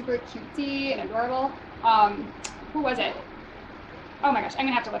be like super cutesy and adorable. Who was it? Oh my gosh, I'm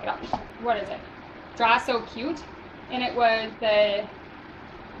gonna have to look it up. What is it? Draw So Cute, and it was the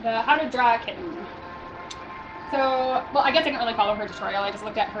how to draw a kitten. So, well, I guess I didn't really follow her tutorial. I just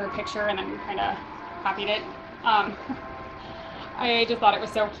looked at her picture and then kind of copied it. I just thought it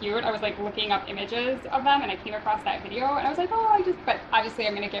was so cute. I was like looking up images of them and I came across that video and I was like, oh, but obviously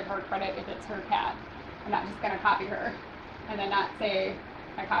I'm going to give her credit if it's her cat. I'm not just going to copy her and then not say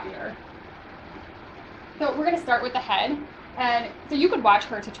I copied her. So we're going to start with the head. And so you could watch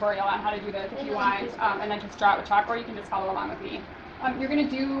her tutorial on how to do this if you want, and then just draw it with chalk, or you can just follow along with me. You're going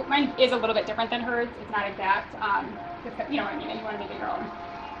to do, mine is a little bit different than hers. It's not exact. You know what I mean, and you want to make it your own.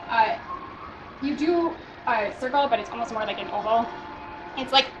 You do a circle, but it's almost more like an oval.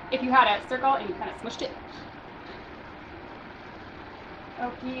 It's like if you had a circle and you kind of smushed it.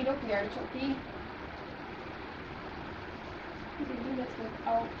 Okie dokie, artichoke. You can do this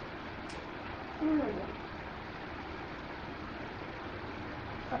without. Ooh.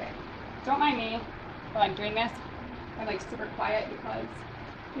 Okay, don't mind me while I'm doing this. I'm like super quiet because,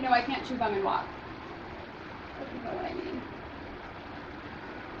 you know, I can't chew gum and walk. If you know what I mean.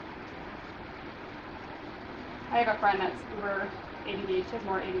 I have a friend that's uber ADD. She has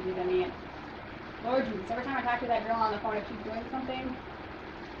more ADD than me. Lord Jesus, every time I talk to that girl on the phone, if she's doing something,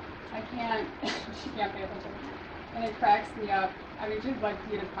 I can't, she can't pay attention. And it cracks me up. I mean, she's like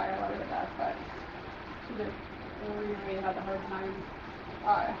cute as pie, I love her to death, but she just really has a hard time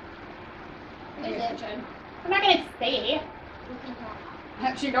paying attention. I'm not going to say.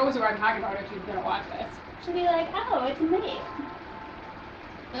 She knows who I'm talking about if she's going to watch this. She'll be like, oh, it's me.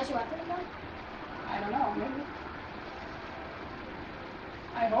 Does she watch it again? I don't know, maybe.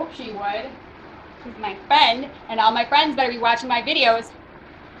 I hope she would. She's my friend, and all my friends better be watching my videos,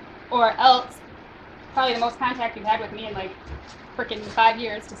 or else. Probably the most contact you've had with me in like freaking 5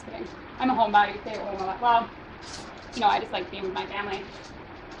 years. Just kidding. I'm a homebody. Stay at home a lot. Well, you know, I just like being with my family.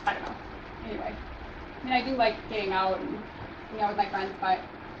 I don't know. Anyway, I mean, I do like getting out and, you know, with my friends, but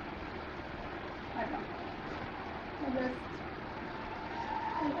I don't know.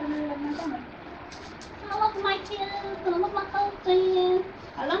 I love my kids. I love my husband.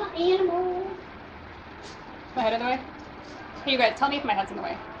 I love my animals. My head in the way? Hey, you guys, tell me if my head's in the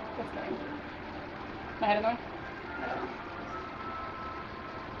way. Just kidding. My head in the way? I don't know.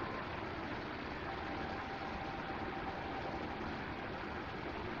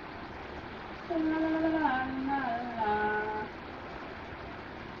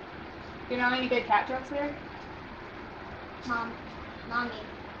 Do you know any good cat jokes there? Mommy.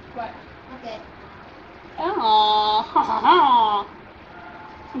 What? Okay. Oh.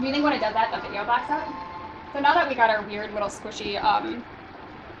 Do you think when it does that, the video blacks out? So now that we got our weird little squishy,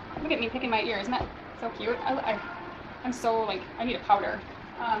 look at me picking my ears, isn't that so cute? I'm so like, I need a powder.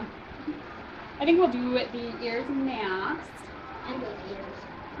 I think we'll do the ears next. I'm doing the ears.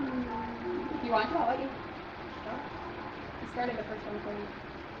 If you want to, I'll let you. I started the first one for you.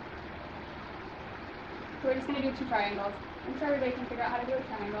 So we're just going to do 2 triangles. I'm sure everybody can figure out how to do a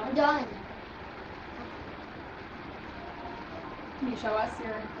triangle. I'm done. Can you show us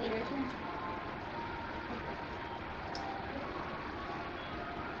your creation?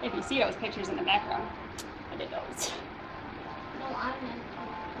 If you see those pictures in the background, I did those. No, I'm in.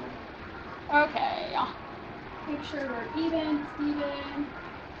 Okay. Make sure we're even, Steven.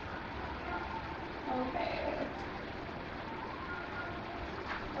 Okay.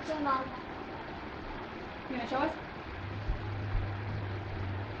 Okay, Mom. You gonna show us?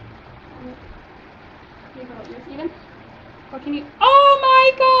 Your little ears even? What can you? Oh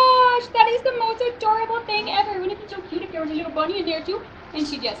my gosh! That is the most adorable thing ever. Wouldn't it be so cute if there was a little bunny in there too? And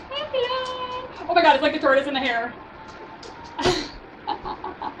she just, hello! Oh my god, it's like the tortoise in the hair.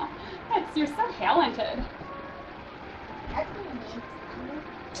 You're so talented. That's what it means.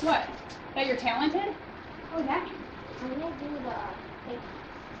 What? That you're talented? What does that mean? I'm gonna do the.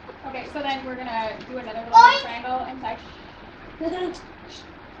 Okay, so then we're gonna do another little triangle inside.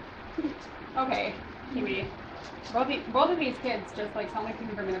 Okay, Kiwi. Both of these kids just like sound like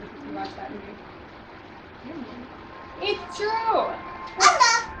Kiwi from ever since we watched that movie. It's true!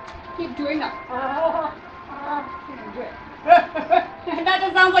 Keep doing that. Do it. That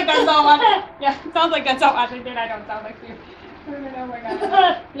just sounds like that's all watching. Yeah, it sounds like that's all watching. I don't sound like you. Oh my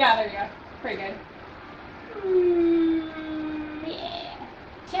god. Yeah, there you go. Pretty good. Yeah.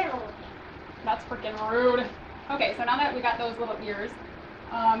 Terrible. That's freaking rude. Okay, so now that we got those little ears,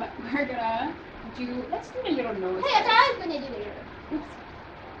 we're gonna do, let's do the little nose. Hey, I thought I was gonna do the ear. Oops.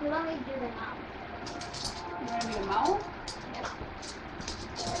 You want me to do the mouth? You wanna do the mouth? Yep.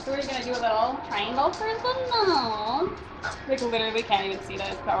 So we're gonna do a little triangle for the nose. Like literally can't even see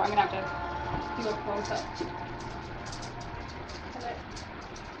this, so I'm gonna have to do a close up.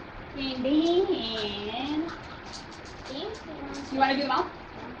 And then, you want to do the mouth?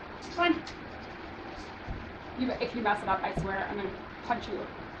 Come on. If you mess it up, I swear I'm going to punch you.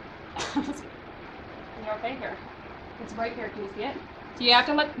 Are you okay? Here. It's right here. Can you see it? So you have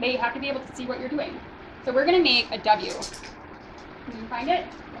to look, they have to be able to see what you're doing. So we're going to make a W. Can you find it?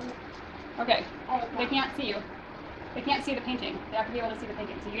 Okay. They can't see you. They can't see the painting. They have to be able to see the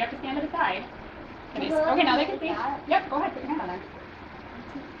painting. So you have to stand to the side. Okay, now they can see. Yep, go ahead. Put your hand on there.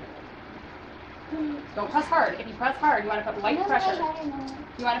 Don't press hard. If you press hard, you want to put light pressure.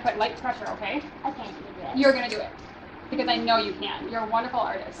 You want to put light pressure, okay? I can't do this. You're going to do it. Because I know you can. You're a wonderful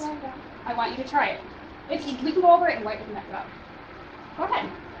artist. I want you to try it. We can go over it and wipe it and mess it up. Go ahead.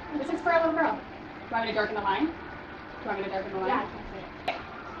 This is for a little girl. Do you want me to darken the line? Do you want me to darken the line? Yeah, I can see it. Okay.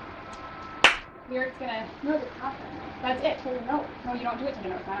 Lyric's going to... No, the top one. That's it. To the note. No, you don't do it to the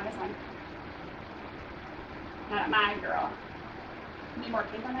note. Not on this one. Not on mine, girl. Need more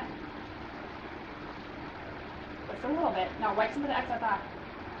paint on it? Just a little bit. No, wipe some of the excess off.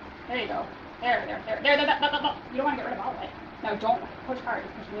 There you go. There. You don't want to get rid of all of it. No, don't push hard.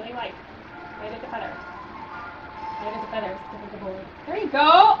 Just push really light. Right at the feather. Right at the feathers. There you go.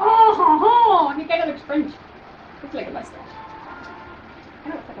 Oh, you got another fringe. Looks like a mustache. I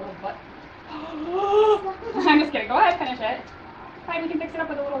know it's like a little butt. I'm just kidding. Go ahead, finish it. Fine, we can fix it up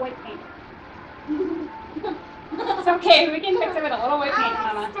with a little white paint. It's okay. We can fix it with a little white paint,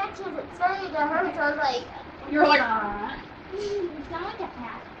 Mama. It's starting to hurt, so I was like... You were like, It's not like a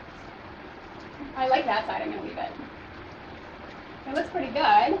pat. I like that side. I'm going to leave it. It looks pretty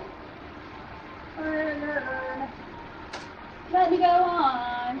good. Let me go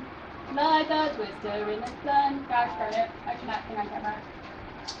on. Like a twister in the sun. Gosh darn it. I should not sing on camera.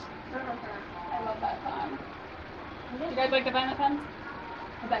 I love that song. Do you guys like the Violent Femmes?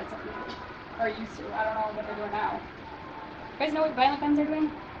 I bet it's something new. Or used to. I don't know what they're doing now. You guys know what Violent Femmes are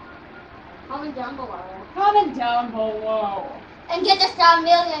doing? Comment down below. Comment down below. And get us to 1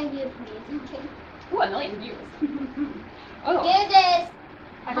 million views, please. Ooh, 1 million views. Oh. Get this.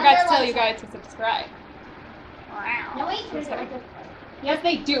 I forgot to tell you guys to subscribe. Wow. No, wait. Yes,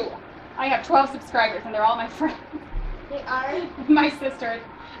 they do. I have 12 subscribers, and they're all my friends. They are? My sisters.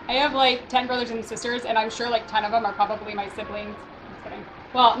 I have like 10 brothers and sisters, and I'm sure like 10 of them are probably my siblings. I'm just kidding.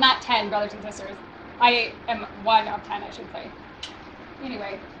 Well, not 10 brothers and sisters. I am 1 of 10, I should say.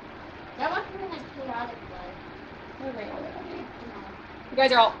 Anyway. That must have been like chaotic, but... You're way older than me. You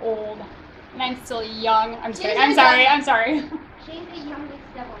guys are all old, and I'm still young. I'm just kidding. I'm sorry. She's the youngest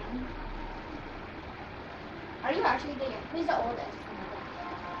sibling. Are you actually the youngest? Who's the oldest?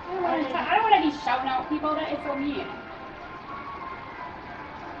 I don't want to be shouting out people. That is so mean.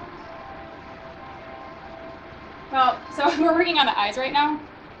 Well, so we're working on the eyes right now,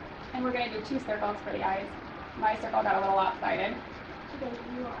 and we're going to do 2 circles for the eyes. My circle got a little lopsided.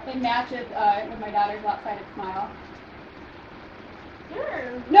 It matches with my daughter's lopsided smile.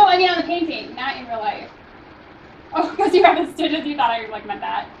 Sure. No, I mean on the painting, not in real life. Oh, because you have the stitches, you thought I like meant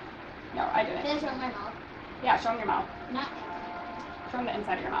that. No, I didn't. Then show my mouth. Yeah, show them your mouth. Not. Show them the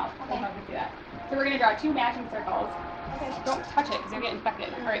inside of your mouth. Okay. I'd love to see that. So we're going to draw 2 matching circles. Okay. Don't touch it because you'll get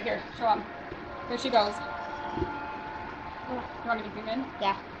infected. All right, here, show them. Here she goes. You want me to zoom in?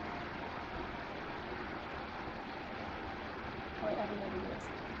 Yeah. Oh, wait, I think I can do this.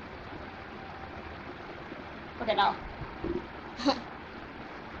 Okay, now.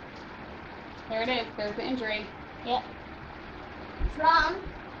 There it is. There's the injury. Yep. From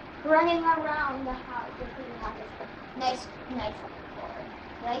running around the house, nice floor,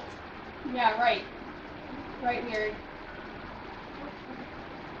 right? Yeah, right. Right, weird.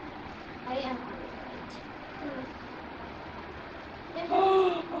 I am right.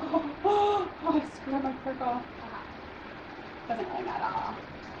 Oh, I screwed up my circle. Doesn't really matter.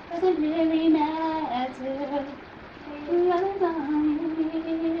 Doesn't really matter.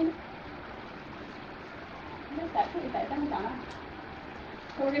 Is that Madonna?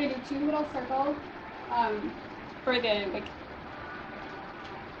 So we're gonna do 2 little circles for the like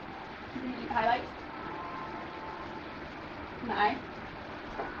highlights in the eye.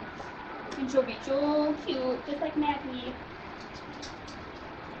 And she'll be so cute, just like Maggie.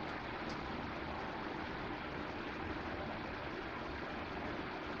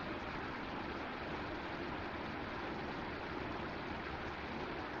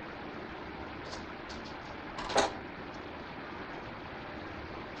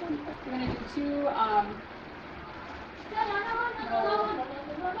 We're gonna do 2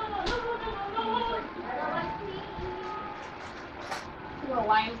 little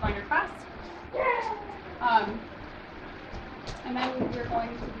lines going across. And then we're going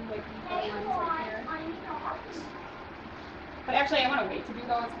to do like these little lines right here. But actually, I want to wait to do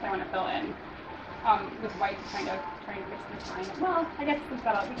those because I want to fill in with white to kind of try and fix this line. Well, I guess we can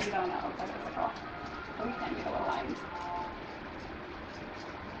do that on the outside of the circle. So we can do the little lines.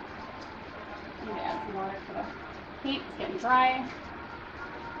 I'm going to add some water to the paint. It's getting dry.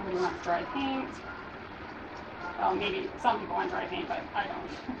 Nobody wants dry paint. Well, maybe some people want dry paint, but I don't.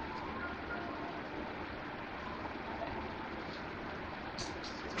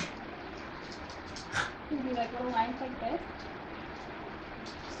 You do like little lines like this.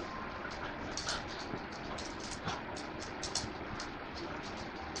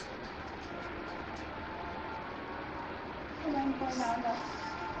 The line going down the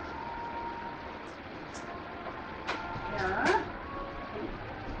here.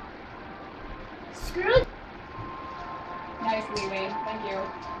 Screw it. Nice, Lily. Thank you.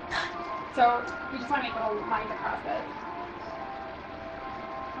 So we just want to make little lines across it.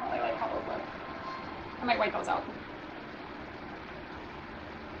 I don't really like how those look. I might white those out.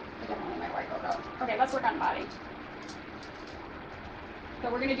 I definitely might white those out. Okay, let's work on body.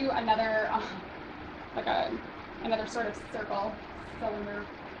 So we're gonna do another, another sort of circle, cylinder,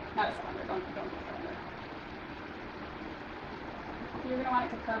 not a cylinder. Don't do a cylinder. You're gonna want it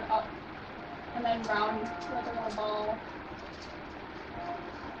to curve up and then round like a little ball.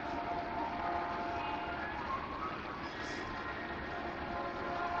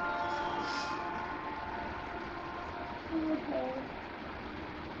 Okay.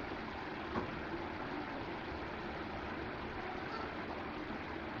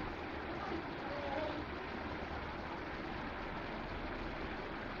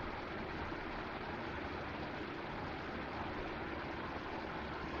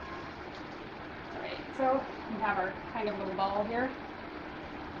 Alright, so we have our kind of little ball here.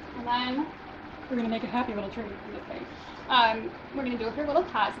 And then we're going to make a happy little tree in this thing. We're going to do it for little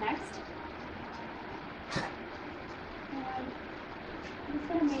paws next. I'm just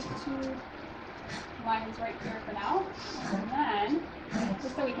going to make 2 lines right here for now, and then,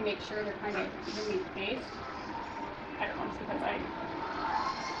 just so we can make sure they're kind of evenly spaced, I don't know, just because I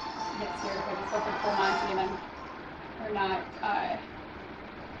get scared if I just go for full Monty and then they're not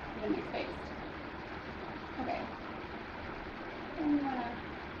evenly spaced. Okay. And you want to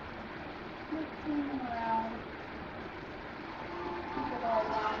move them around, keep a little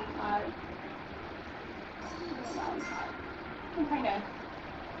round pot, and kind of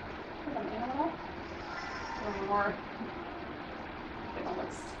put them in a little more, they don't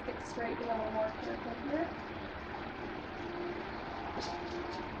look stick straight, do a little more careful here.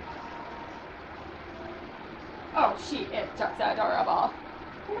 Oh, she is just adorable.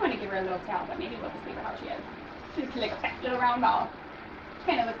 I want to give her a little tail, but maybe we'll just leave her how she is. She's like a fat little round ball.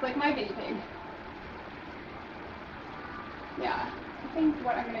 Kind of looks like my guinea pig. Yeah, I think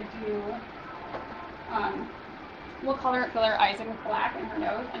what I'm going to do, we'll fill her eyes in with black and her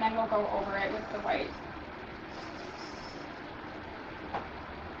nose, and then we'll go over it with the white.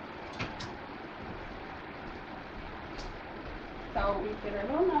 So we did her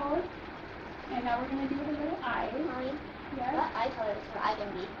little nose, and now we're going to do her little eyes. Mommy, Yes? what eye color is her eye going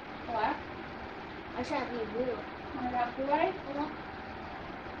to be? Black. I'm trying to be blue. Want to have blue eyes?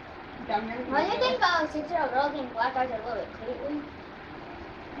 Down here. Why do you think 6-year-old girls getting black eyes are a little bit cute?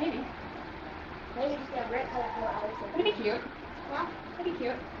 Maybe. Maybe just get red color for eyes. That'd be cute. Huh? That'd be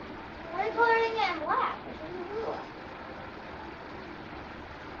cute. Why are you coloring it in black? It should be blue.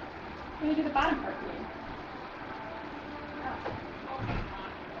 Let me do the bottom part for you.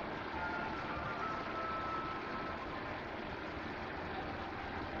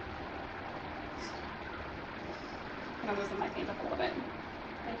 I'm going to loosen my paint up a little bit.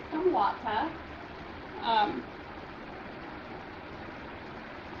 Take some water.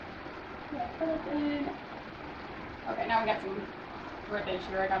 Yeah, put it in. Okay, now we got some drippage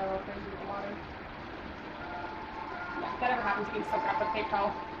here. I got a little crazy with the water. Yeah, if that ever happens, you can soak it up with a paper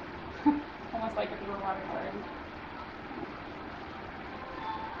towel. Almost like if you were watercoloring.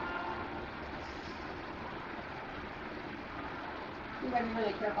 You gotta be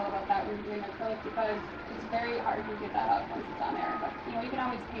really careful about that when you're doing acrylic because it's very hard to get that up once it's on there. But you know, you can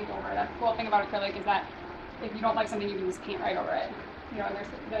always paint over it. That's the cool thing about acrylic is that if you don't like something, you can just paint right over it. You know, there's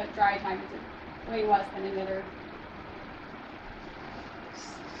the dry time is way less than in knitter.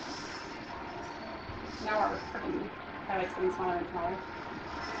 Now our freaking highlight's getting smaller and smaller.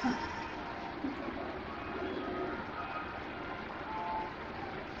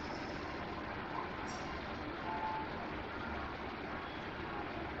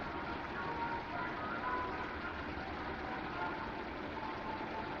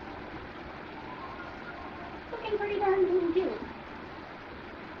 Looking pretty darn cute.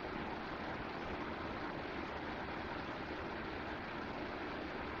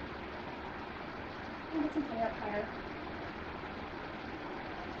 put some hair up higher.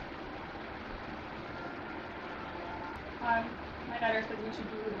 My daughter said we should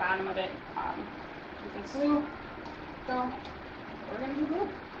do the bottom of it with glue. So we're going to do glue.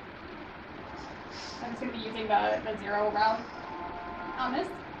 I'm just going to be using the 0 round on this.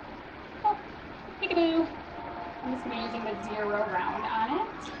 Oh, peekaboo. I'm just going to be using the 0 round on it.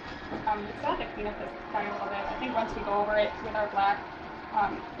 We still have to clean up this part a little bit. I think once we go over it with our black,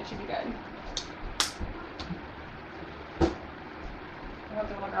 it should be good. I hope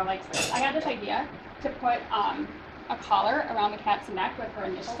the little girl likes this. I had this idea to put a collar around the cat's neck with her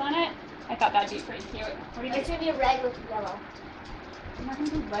initials on it. I thought that'd be pretty cute. What do you think? It should be red with yellow. I'm not going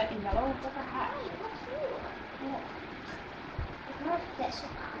to do red and yellow with her hat.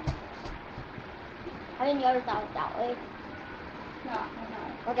 Haven't you ever thought of that way? No, I'm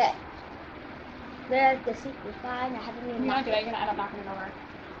not. Okay. There's the secret sign. I haven't even. You're not do that. You're going to end up knocking it over.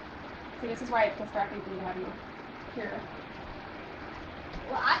 See, this is why it's distracting for you to have you here.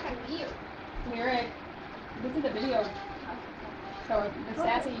 Well, I can view. Lyric. This is a video. So the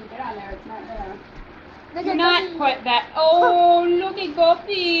sassy you get on there, it's not gonna. Do not put that. Oh, look at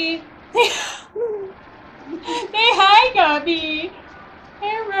Guppy. Say hi, Guppy.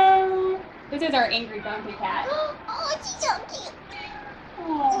 Hello. This is our angry grumpy cat. Oh, she's so cute.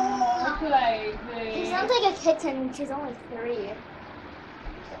 Oh, baby. She sounds like a kitten. She's only 3.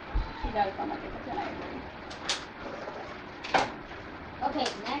 She does sound like a kitten, I agree. Okay,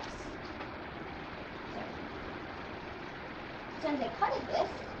 next. Since I cut it this.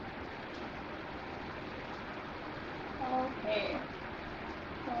 Okay.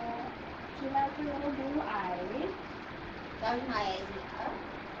 So she has her little blue eyes. That was my idea.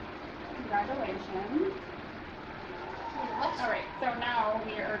 Congratulations. Alright, so now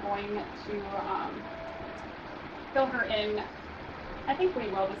we are going to fill her in. I think we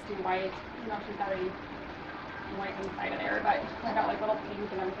will just do white. You know, she's already white inside of there, but I got like little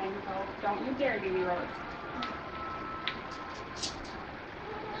pink and everything, so don't you dare give me rose.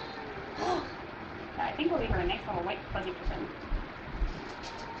 I think we'll leave her a nice little white fuzzy cushion.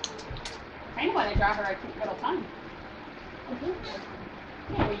 I kind of want to draw her a cute little tongue.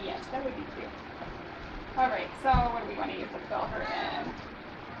 Yeah, well, yes, that would be cute. Alright, so what do we want to use to fill her in?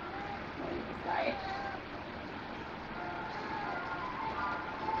 We'll use this guy.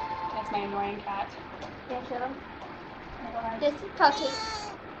 That's my annoying cat. Yeah, show them. Go ahead. This is cupcake.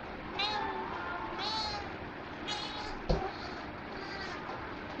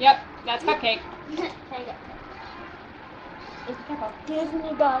 Yep, that's Cupcake. There you go. Be careful.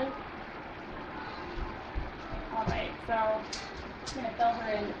 Disney guys. Alright, so I'm going to fill her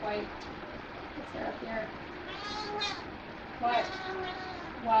in with white. Let's get up here. What?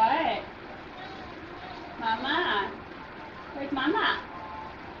 What? Mama? Where's Mama?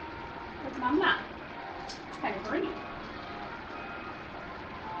 Where's Mama? It's kind of green.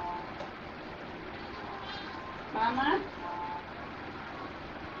 Mama?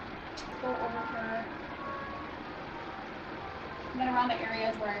 Go over her. And then around the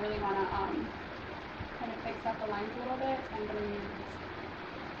areas where I really want to kind of fix up the lines a little bit, I'm going to use,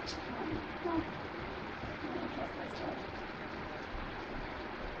 well, I'm going to trust this one.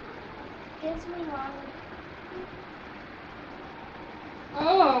 Disney wrong.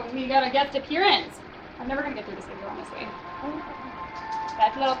 Oh, we got a guest appearance. I'm never going to get through this video, honestly.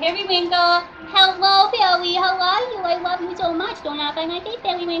 That's little Periwinkle. Hello, Perry. How are you? I love you so much. Don't laugh by my face,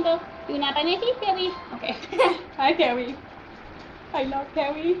 Periwinkle. Do not by my face, Perry. Okay. Hi, Perry. I love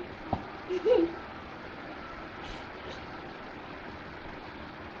Perry.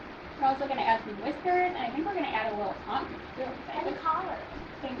 We're also going to add some whiskers, and I think we're going to add a little tongue, too. And a collar.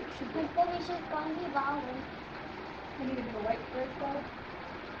 I think we should do. Then we should go and be balding. We need to do the white first, though.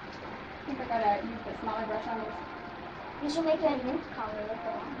 I think I gotta use the smaller brush on this. You should make a mint collar with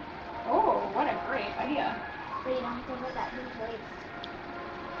the one. Oh, what a great idea. So you don't have to wear that big lace.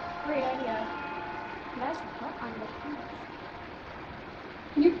 Great idea. That's put on the piece.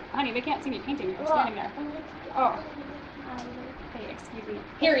 Can you, honey, they can't see me painting. I'm standing there. Oh. Hey, excuse me.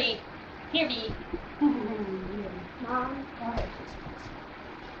 Perry. Perry. Mom. Go ahead.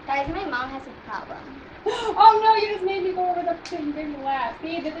 Guys, my mom has a problem. Oh no, you just made me go over the thing. You made me laugh.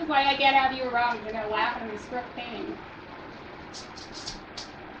 See, this is why I can't have you around. You're going to laugh and script painting.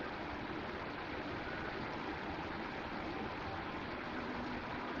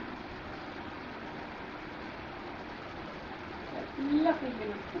 Lovely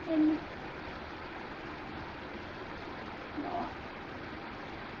little kitten. No.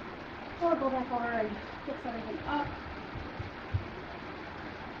 So I'll go back over and fix everything up.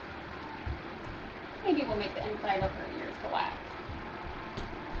 Maybe we'll make the inside of her ears black.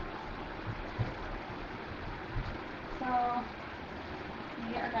 So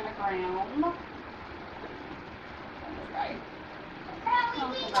we are gonna ground this guy.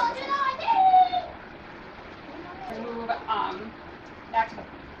 Move back to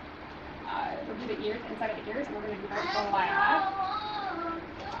we'll do the ears, inside of the ears, and we're gonna do that black.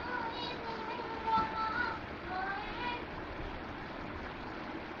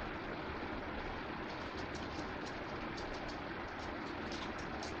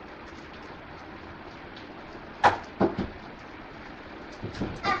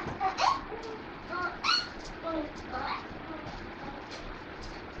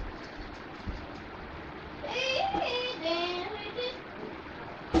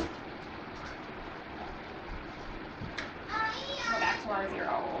 Go back to our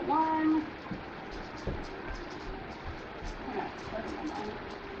 0, 1.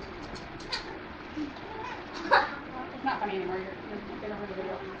 It's not funny anymore. You're going over the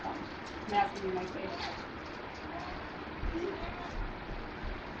video on your phone. I'm asking you nicely.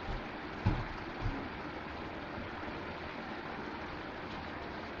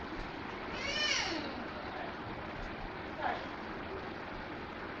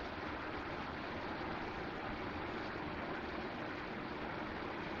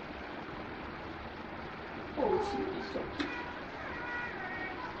 Oh, she's so cute.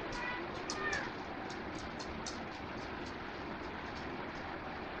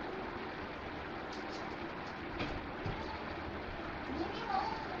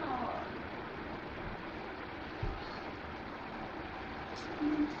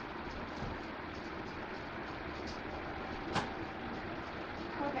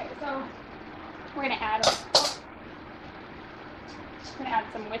 Okay, so we're gonna add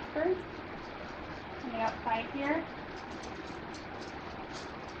some whiskers on the outside here.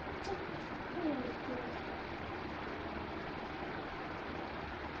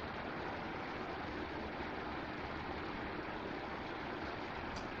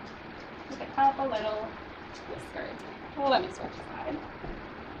 With a couple little whiskers. Well, let me switch sides.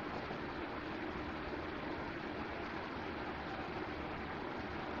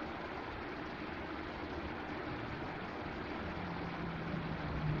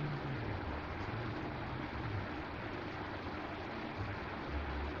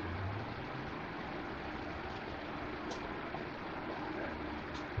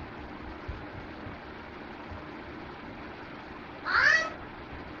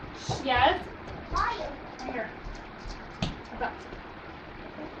 Yes? Fire. Right here. What's up?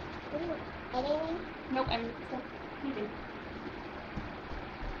 Anything? Nope, I'm still eating.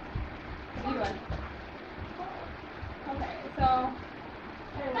 What are you doing? Okay, so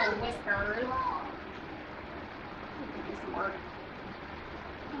there are little whiskers. We can do some work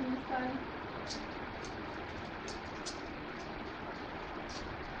on this side.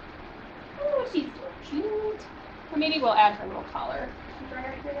 Oh, she's so cute. Or maybe we'll add her little collar. Is it dry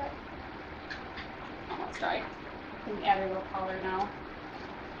right here yet? Almost dry. We can add her little collar now.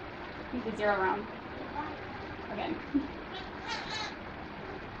 Use the 0 round. Again.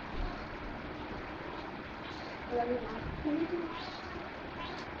 Another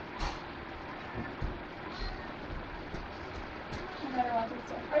one, please,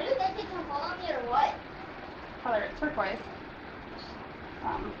 sir. Are you making some follow me or what? Color it turquoise. So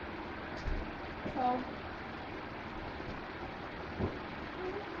I'm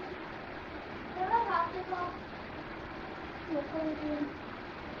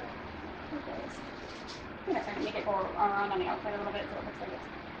gonna try to make it go around on the outside a little bit so it looks like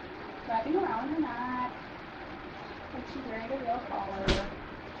it's wrapping around her neck. Like she's wearing a real collar.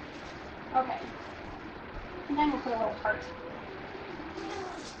 Okay. And then we'll put a little heart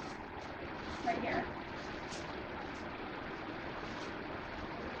right here.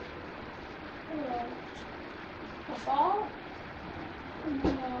 A ball. And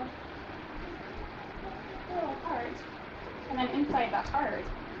then a little heart. And then inside the heart,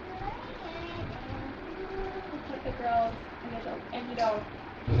 we'll put the girl's initials. And you know,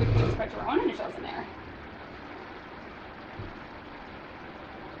 you could just put your own initials in there.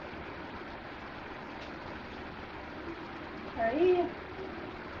 Ready?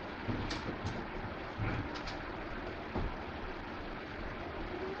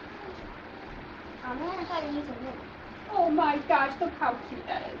 I'm gonna try to use a name. Oh my gosh, look how cute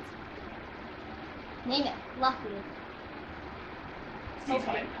that is. Name it Fluffy.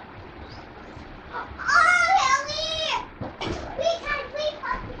 Okay. Oh, help me! Please,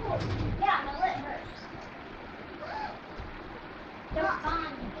 Fluffy. Yeah, no, let her. They're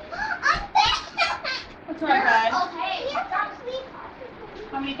fine. I'm sick. What's wrong, Bud? Okay, stop sleep.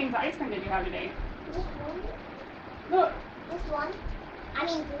 How many things of ice cream did you have today? This one. Look. This one. I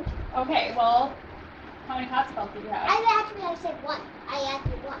mean, two. Okay, well, How many popsicles do you have? I said one. I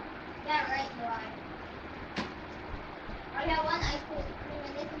added one. Yeah, right, so I have one ice cream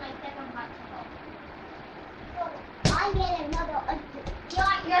and this is my second popsicle. So I get another ice cream.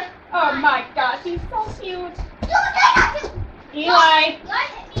 Oh my gosh, he's so cute. Eli!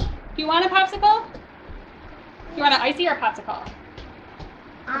 Do you want a popsicle? Do you want an icy or a popsicle?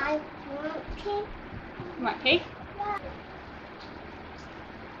 I want pink. You want cake?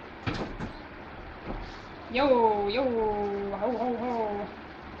 Yo, yo, ho, ho, ho.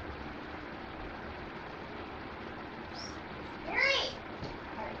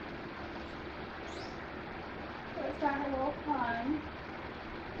 Let's have a little fun.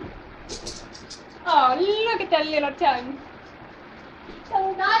 Oh, look at that little tongue.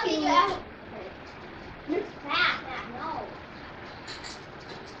 So cute. You're fat, no.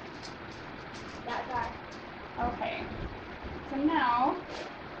 Okay, so now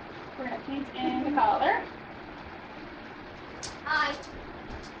we're going to paint in the color. Hi.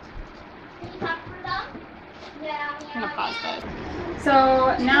 Can you talk for them? Yeah. I'm going to pause this. So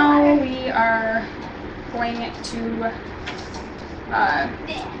now we are going to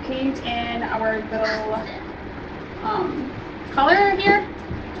paint in our little color here.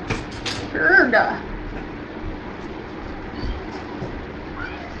 Urgh.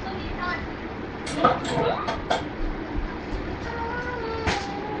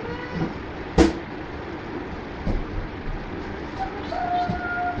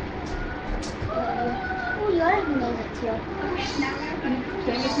 Oh, yours knows it too.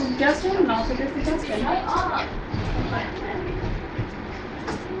 Jamie suggestion and also your suggestion.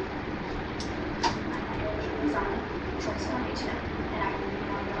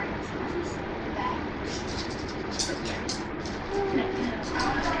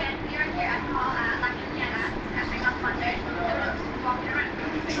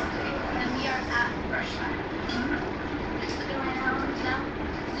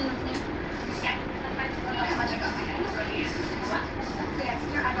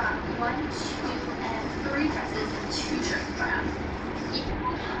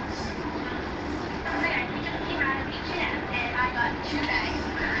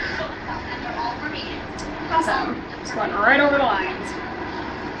 Awesome. Just going right over the lines.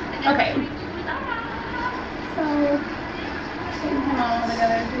 Okay. So, putting them all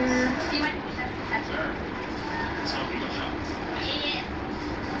together here. Get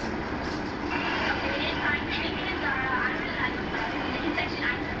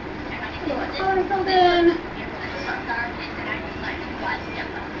my color filled in.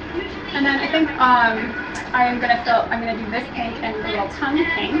 And then I think I'm gonna do this pink and the little tongue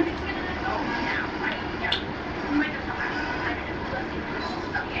pink.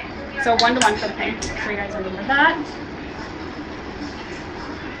 So 1-to-1 for the pink, so you guys remember that.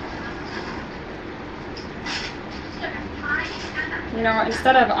 You know,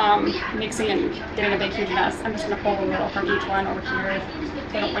 instead of mixing and getting a big huge mess, I'm just gonna pull a little from each one over here.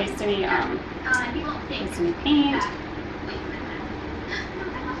 So don't waste any paint.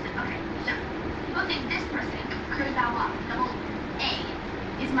 This person could bow up. Double A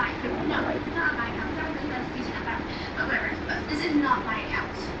is my account. No, it's not my account. I'm sorry for using that back. But whatever. But this is not my account.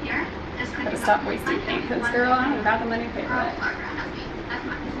 Here. Gotta stop wasting paint, because girl, I ain't got the money to pay for it.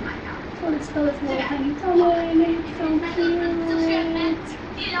 This is my account. So let's fill this little tiny tunnel. So cute.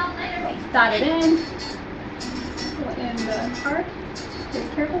 Dot it in. Put in the heart. Very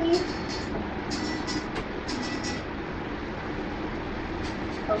carefully.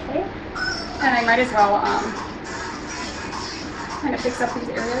 Okay. And I might as well kind of fix up these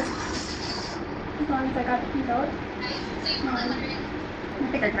areas as long as I got the pink out. I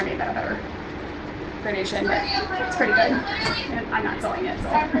think I kind of made that a better gradation, but it's pretty good. And I'm not sewing it, so.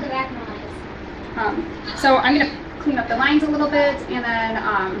 So I'm going to clean up the lines a little bit, and then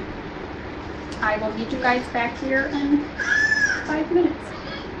I will meet you guys back here in 5 minutes.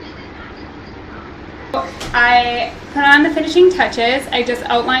 I put on the finishing touches. I just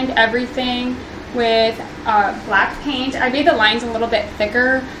outlined everything with black paint. I made the lines a little bit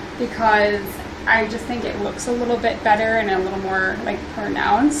thicker because I just think it looks a little bit better and a little more like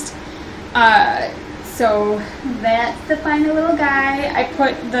pronounced. So that's the final little guy. I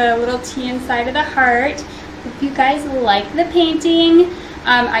put the little T inside of the heart. If you guys like the painting,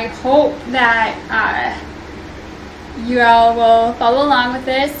 I hope that you all will follow along with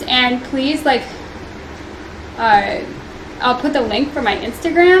this, and please, like, I'll put the link for my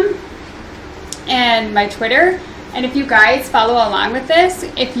Instagram and my Twitter, and if you guys follow along with this,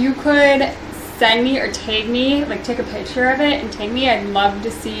 if you could send me or tag me, like take a picture of it and tag me, I'd love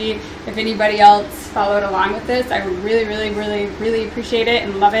to see if anybody else followed along with this. I would really, really, really, really appreciate it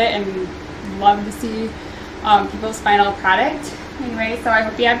and love it and love to see people's final product. Anyway, so I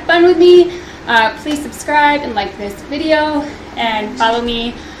hope you had fun with me. Please subscribe and like this video, and follow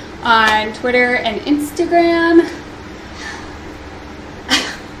me on Twitter and Instagram.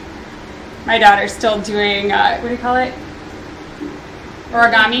 My daughter's still doing, what do you call it?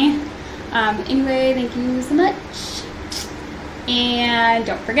 Origami. Anyway, thank you so much. And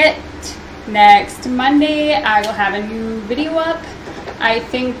don't forget, next Monday I will have a new video up. I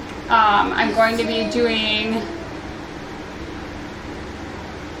think I'm going to be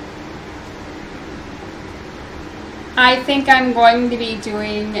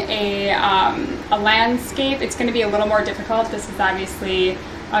doing a landscape. It's going to be a little more difficult. This is obviously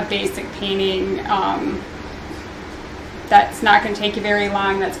a basic painting that's not going to take you very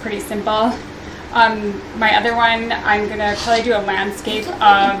long. That's pretty simple. My other one, I'm going to probably do a landscape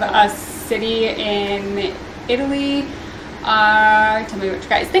of a city in Italy. Tell me what you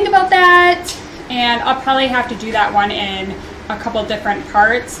guys think about that. And I'll probably have to do that one in a couple different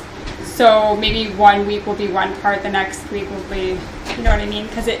parts. So maybe one week will be one part, the next week will be, you know what I mean?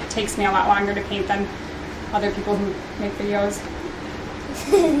 Because it takes me a lot longer to paint than other people who make videos.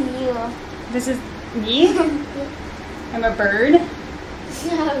 You. This is me? I'm a bird? It's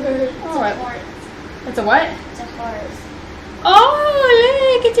not a bird. It's a horse. It's a what? It's a horse.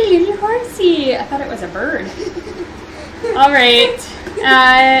 Oh, look, it's a little horsey. I thought it was a bird. All right.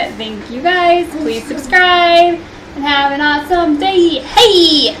 Thank you guys. Please subscribe and have an awesome day.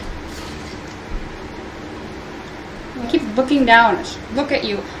 Hey! I keep looking down. I should look at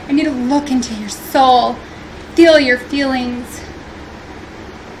you. I need to look into your soul. Feel your feelings.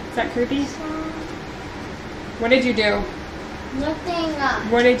 Is that creepy? What did you do? Nothing.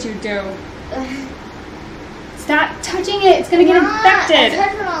 What did you do? Stop touching it. It's going to get infected. I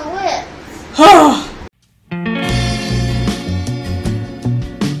touched my lips. Oh!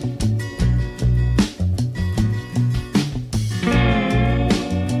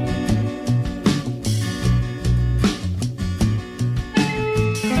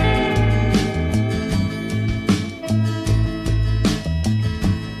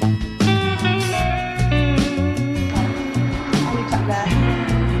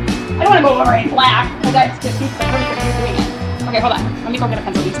 I don't want to go over in black because that's just the perfect way of doing it. Okay, hold on. Let me go get a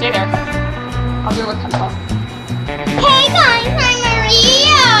pencil. You stay there. I'll do it with pencil. Hey guys, I'm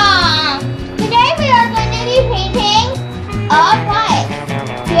Maria. Today we are going to be painting a flag.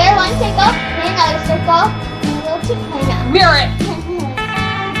 Here, one circle, and another circle, and we'll keep playing. Mirror it!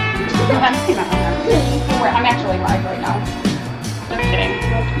 I'm actually live right now. Just kidding.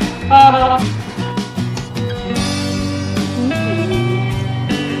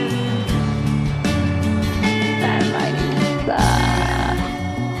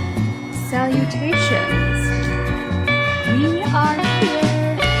 Salutations. We are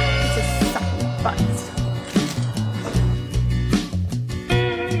here. This is sucking butts.